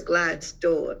was a glass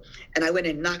door. And I went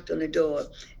and knocked on the door.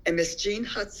 And Miss Jean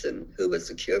Hudson, who was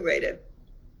the curator,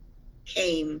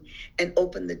 came and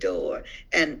opened the door.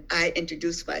 And I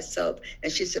introduced myself.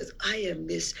 And she says, I am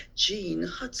Miss Jean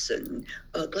Hudson.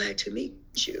 Glad to meet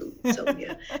you,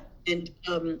 Sonia.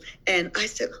 And I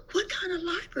said, what kind of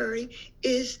library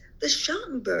is the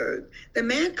Schomburg? The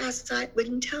man outside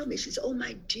wouldn't tell me. She said, oh,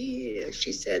 my dear.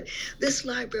 She said, this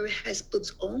library has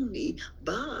books only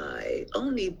by,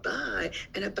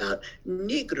 and about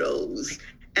Negroes.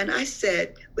 And I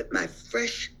said, with my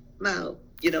fresh mouth,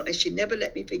 and she never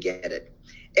let me forget it.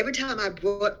 Every time I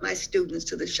brought my students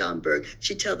to the Schomburg,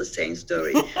 she'd tell the same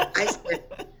story.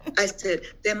 I said,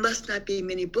 there must not be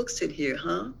many books in here,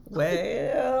 huh?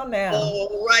 Well, now.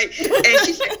 Oh, right. And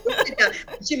she said,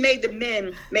 she made the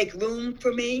men make room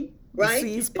for me, right?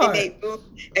 They made room,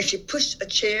 and she pushed a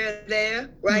chair there,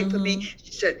 right, for me.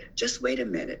 She said, just wait a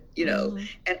minute,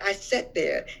 And I sat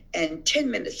there, and 10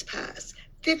 minutes passed,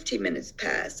 15 minutes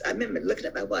passed. I remember looking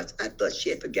at my watch. I thought she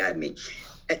had forgotten me.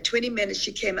 At 20 minutes,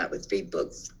 she came out with 3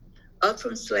 books. Up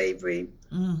from Slavery,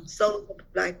 Souls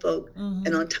of Black Folk,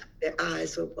 and on top of their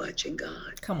eyes were watching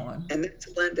God. Come on. And that's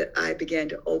the one that I began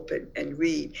to open and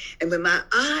read. And when my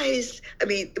eyes,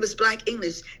 it was Black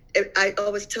English. I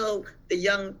always tell the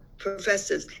young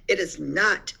professors, it is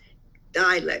not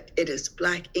dialect, it is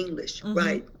Black English,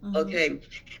 right? Okay.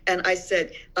 And I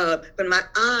said, when my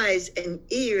eyes and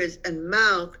ears and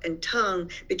mouth and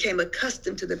tongue became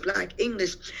accustomed to the Black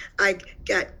English, I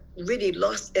got really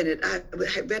lost in it. I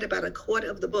had read about a quarter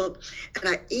of the book and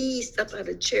I eased up out of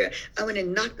the chair. I went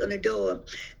and knocked on the door.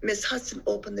 Miss Hudson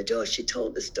opened the door. She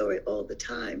told the story all the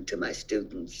time to my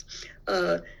students.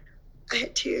 I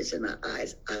had tears in my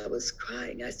eyes. I was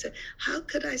crying. I said, how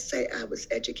could I say I was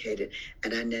educated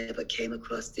and I never came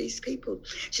across these people?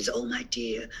 She said, oh, my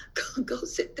dear, go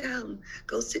sit down.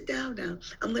 Go sit down now.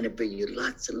 I'm going to bring you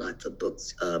lots and lots of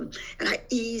books. And I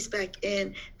eased back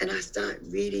in and I started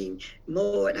reading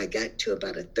more. And I got to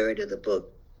about a third of the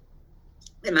book.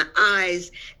 And my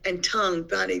eyes and tongue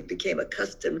finally became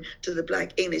accustomed to the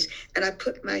Black English. And I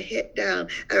put my head down.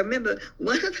 I remember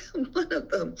one of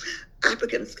them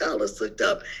African scholars looked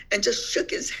up and just shook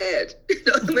his head,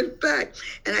 went back.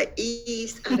 And I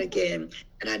eased out again.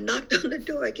 And I knocked on the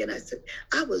door again. I said,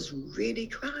 I was really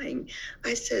crying.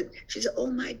 She said,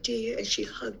 oh, my dear. And she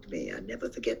hugged me. I'll never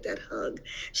forget that hug.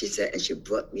 She said, and she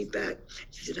brought me back.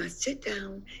 She said, now sit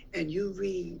down and you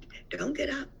read. Don't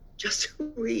get up. Just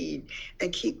read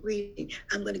and keep reading.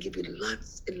 I'm going to give you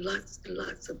lots and lots and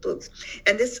lots of books.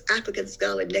 And this African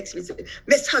scholar next to me said,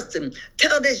 Miss Hudson,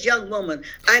 tell this young woman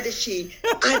either she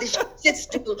sits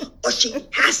still or she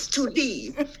has to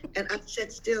leave. And I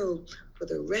sat still for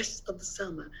the rest of the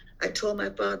summer. I told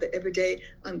my father every day,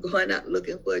 I'm going out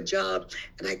looking for a job.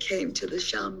 And I came to the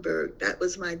Schomburg. That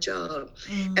was my job.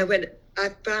 And when I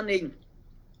finally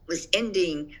was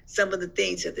ending some of the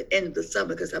things at the end of the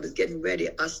summer because I was getting ready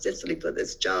ostensibly for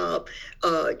this job,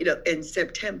 in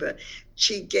September,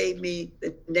 she gave me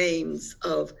the names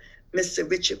of Mr.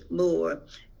 Richard Moore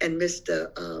and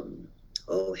Mr.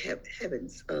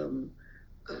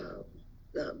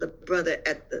 The brother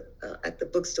at the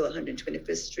bookstore,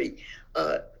 125th Street.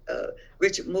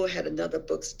 Richard Moore had another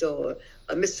bookstore,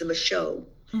 Mr. Michaud.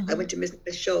 I went to Mr.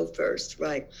 Michaud first,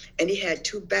 right? And he had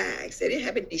 2 bags. They didn't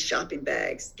have any shopping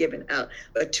bags given out,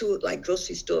 but 2 like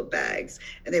grocery store bags.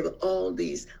 And they were all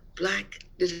these Black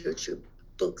literature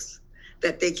books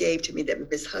that they gave to me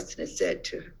that Miss Hudson had said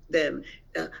to them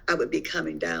I would be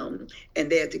coming down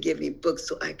and they had to give me books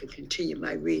so I could continue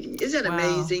my reading. Isn't that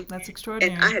amazing? That's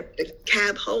extraordinary. And I had to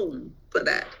cab home for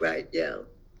that, right? Yeah.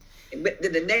 And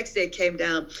then the next day came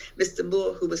down Mr.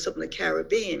 Moore, who was from the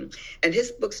Caribbean, and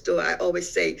his bookstore, I always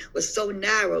say, was so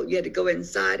narrow you had to go in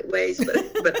sideways.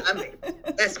 But I mean,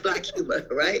 that's Black humor,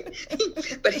 right?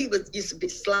 But he used to be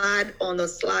slide on the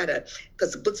slider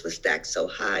because the books were stacked so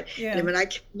high. Yeah. And when I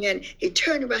came in, he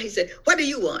turned around. He said, "What do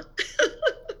you want?"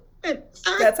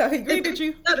 That's how he greeted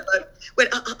you. When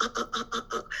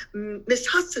Miss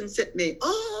Hudson sent me,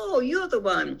 oh, you're the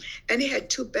one. And he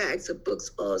had 2 bags of books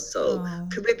also,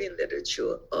 Caribbean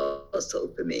literature also. also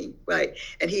for me, right?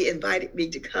 And he invited me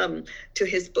to come to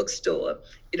his bookstore,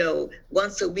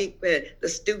 once a week, where the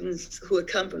students who had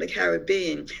come from the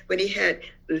Caribbean, when he had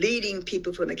leading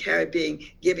people from the Caribbean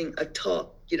giving a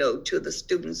talk, to the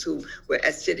students who were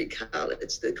at City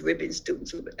College, the Caribbean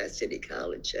students who were at City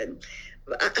College. And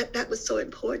that was so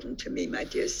important to me, my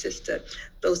dear sister,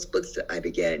 those books that I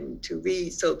began to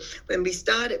read. So when we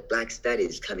started Black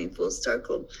Studies, coming full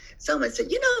circle, someone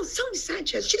said, Sonia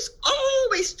Sanchez, she's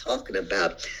always talking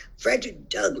about Frederick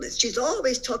Douglass. She's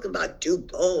always talking about Du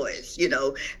Bois,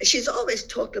 and she's always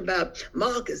talking about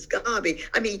Marcus Garvey.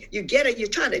 I mean, you get her, you're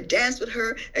trying to dance with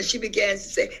her, and she begins to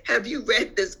say, have you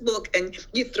read this book? And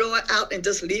you throw her out and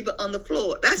just leave her on the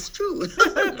floor. That's true.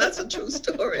 That's a true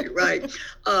story, right?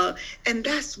 And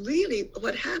that's really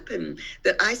what happened,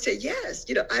 that I said, yes,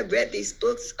 I read these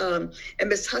books, and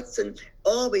Miss Hudson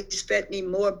always fed me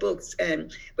more books.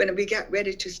 And when we got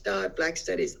ready to start Black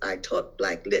Studies, I taught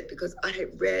Black Lit because I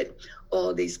had read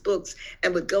all these books,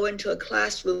 and would go into a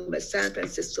classroom at San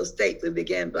Francisco State. We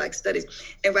began Black Studies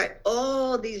and write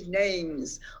all these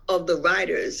names of the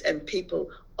writers and people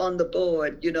on the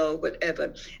board,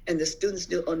 whatever. And the students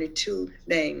knew only two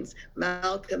names,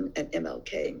 Malcolm and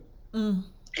MLK. Mm.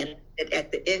 And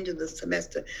at the end of the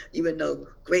semester, you would know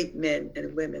great men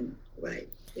and women, right?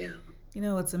 Yeah.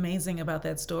 What's amazing about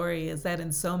that story is that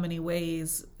in so many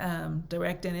ways,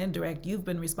 direct and indirect, you've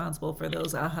been responsible for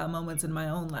those aha moments in my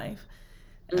own life.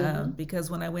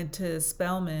 Because when I went to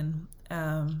Spelman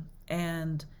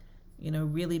and,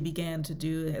 really began to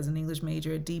do, as an English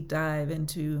major, a deep dive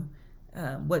into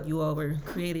what you all were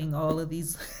creating, all of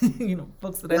these,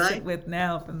 folks that I sit with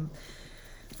now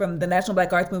from the National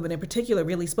Black Arts Movement in particular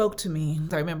really spoke to me.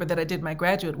 I remember that I did my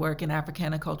graduate work in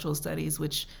Africana Cultural Studies,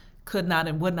 which could not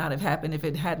and would not have happened if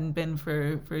it hadn't been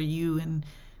for you and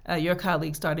your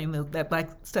colleagues starting that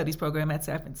Black Studies program at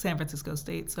San Francisco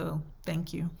State. So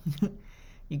thank you.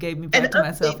 You gave me back to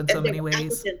myself in so many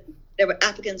ways. There were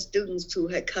African students who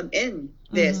had come in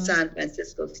there at San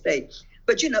Francisco State.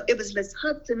 But, it was Miss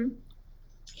Hudson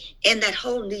and that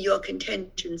whole New York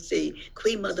contingency,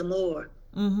 Queen Mother Moore,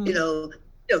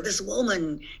 this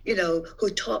woman, who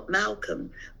taught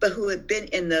Malcolm, but who had been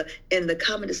in the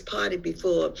Communist Party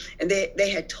before, and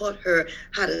they had taught her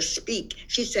how to speak.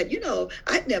 She said,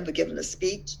 I'd never given a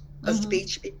speech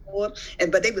before,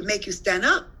 but they would make you stand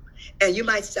up. And you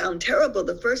might sound terrible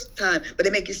the first time, but they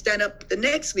make you stand up the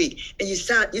next week, and you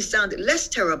sounded less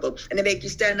terrible, and they make you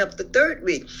stand up the third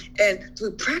week. And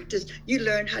through practice, you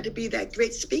learn how to be that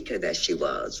great speaker that she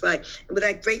was, right? And with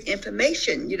that great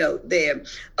information, there,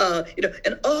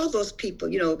 and all those people,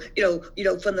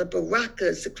 from the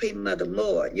Baracas, the Queen Mother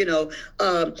Moore,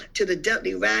 to the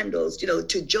Dudley Randalls,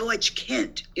 to George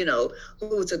Kent, who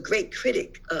was a great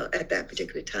critic at that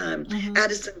particular time,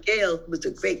 Addison Gale, who was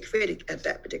a great critic at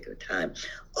that particular time.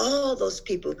 All those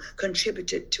people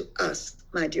contributed to us,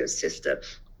 my dear sister,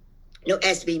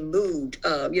 as we moved,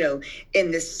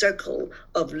 in this circle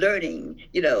of learning,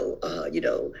 and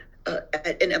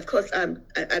of course, I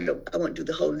won't do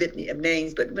the whole litany of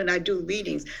names, but when I do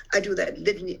readings, I do that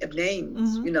litany of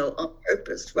names, on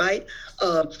purpose, right?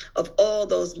 Of all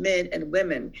those men and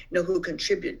women, who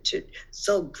contributed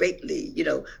so greatly,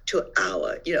 to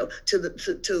our,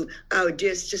 to our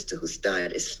dear sister who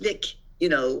started as SNCC,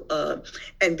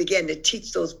 and began to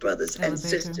teach those brothers and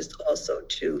sisters also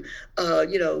to, I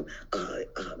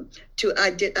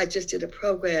just did a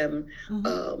program,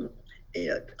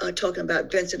 talking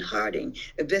about Vincent Harding.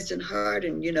 Vincent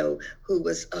Harding, who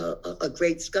was a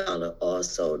great scholar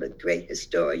also, and a great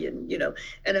historian,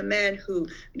 and a man who,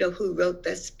 who wrote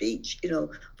that speech,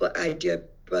 for our dear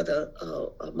brother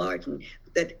Martin,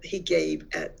 that he gave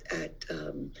at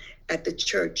the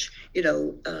church,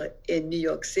 in New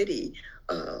York City,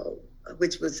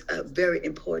 which was a very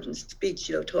important speech,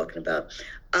 talking about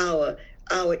our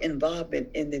involvement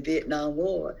in the Vietnam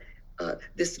War.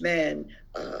 This man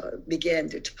began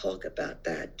to talk about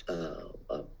that,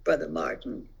 Brother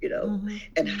Martin,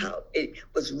 and how it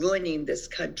was ruining this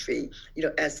country,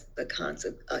 as a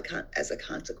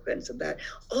consequence of that.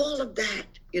 All of that,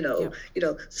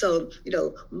 So,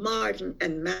 Martin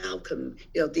and Malcolm,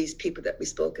 these people that we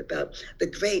spoke about, the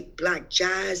great Black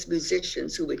jazz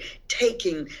musicians who were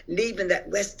leaving that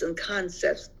Western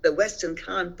concepts, the Western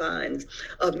confines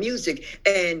of music,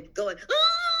 and going, wow.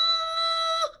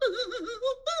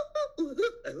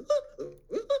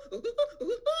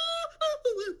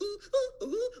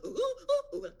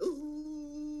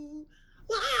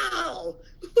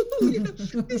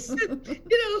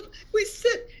 we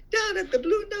sit down at the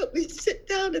Blue Note, we sit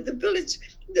down at the Village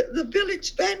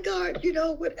Vanguard,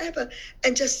 whatever,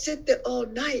 and just sit there all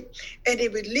night, and they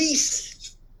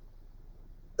release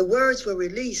The words were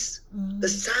released, the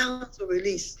sounds were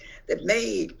released that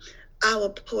made our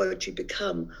poetry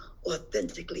become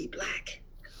authentically Black,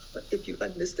 if you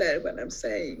understand what I'm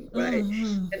saying, right?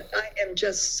 And I am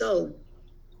just so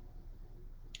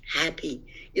happy,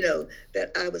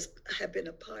 that I have been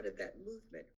a part of that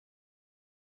movement.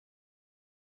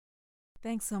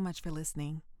 Thanks so much for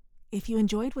listening. If you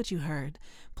enjoyed what you heard,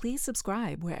 please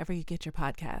subscribe wherever you get your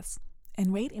podcasts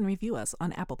and rate and review us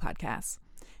on Apple Podcasts.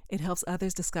 It helps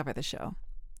others discover the show.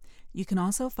 You can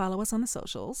also follow us on the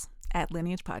socials at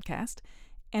Lineage Podcast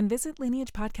and visit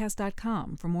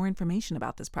lineagepodcast.com for more information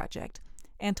about this project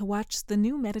and to watch the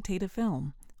new meditative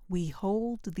film, We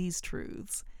Hold These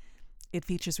Truths. It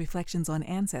features reflections on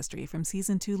ancestry from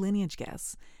Season 2 Lineage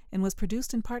guests and was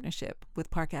produced in partnership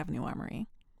with Park Avenue Armory.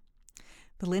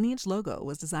 The Lineage logo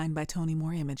was designed by Tony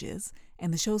Moore Images,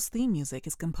 and the show's theme music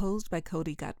is composed by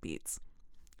Cody Got Beats.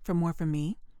 For more from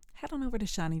me, head on over to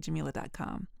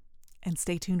ShaniJamila.com. And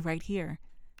stay tuned right here.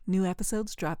 New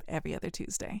episodes drop every other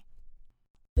Tuesday.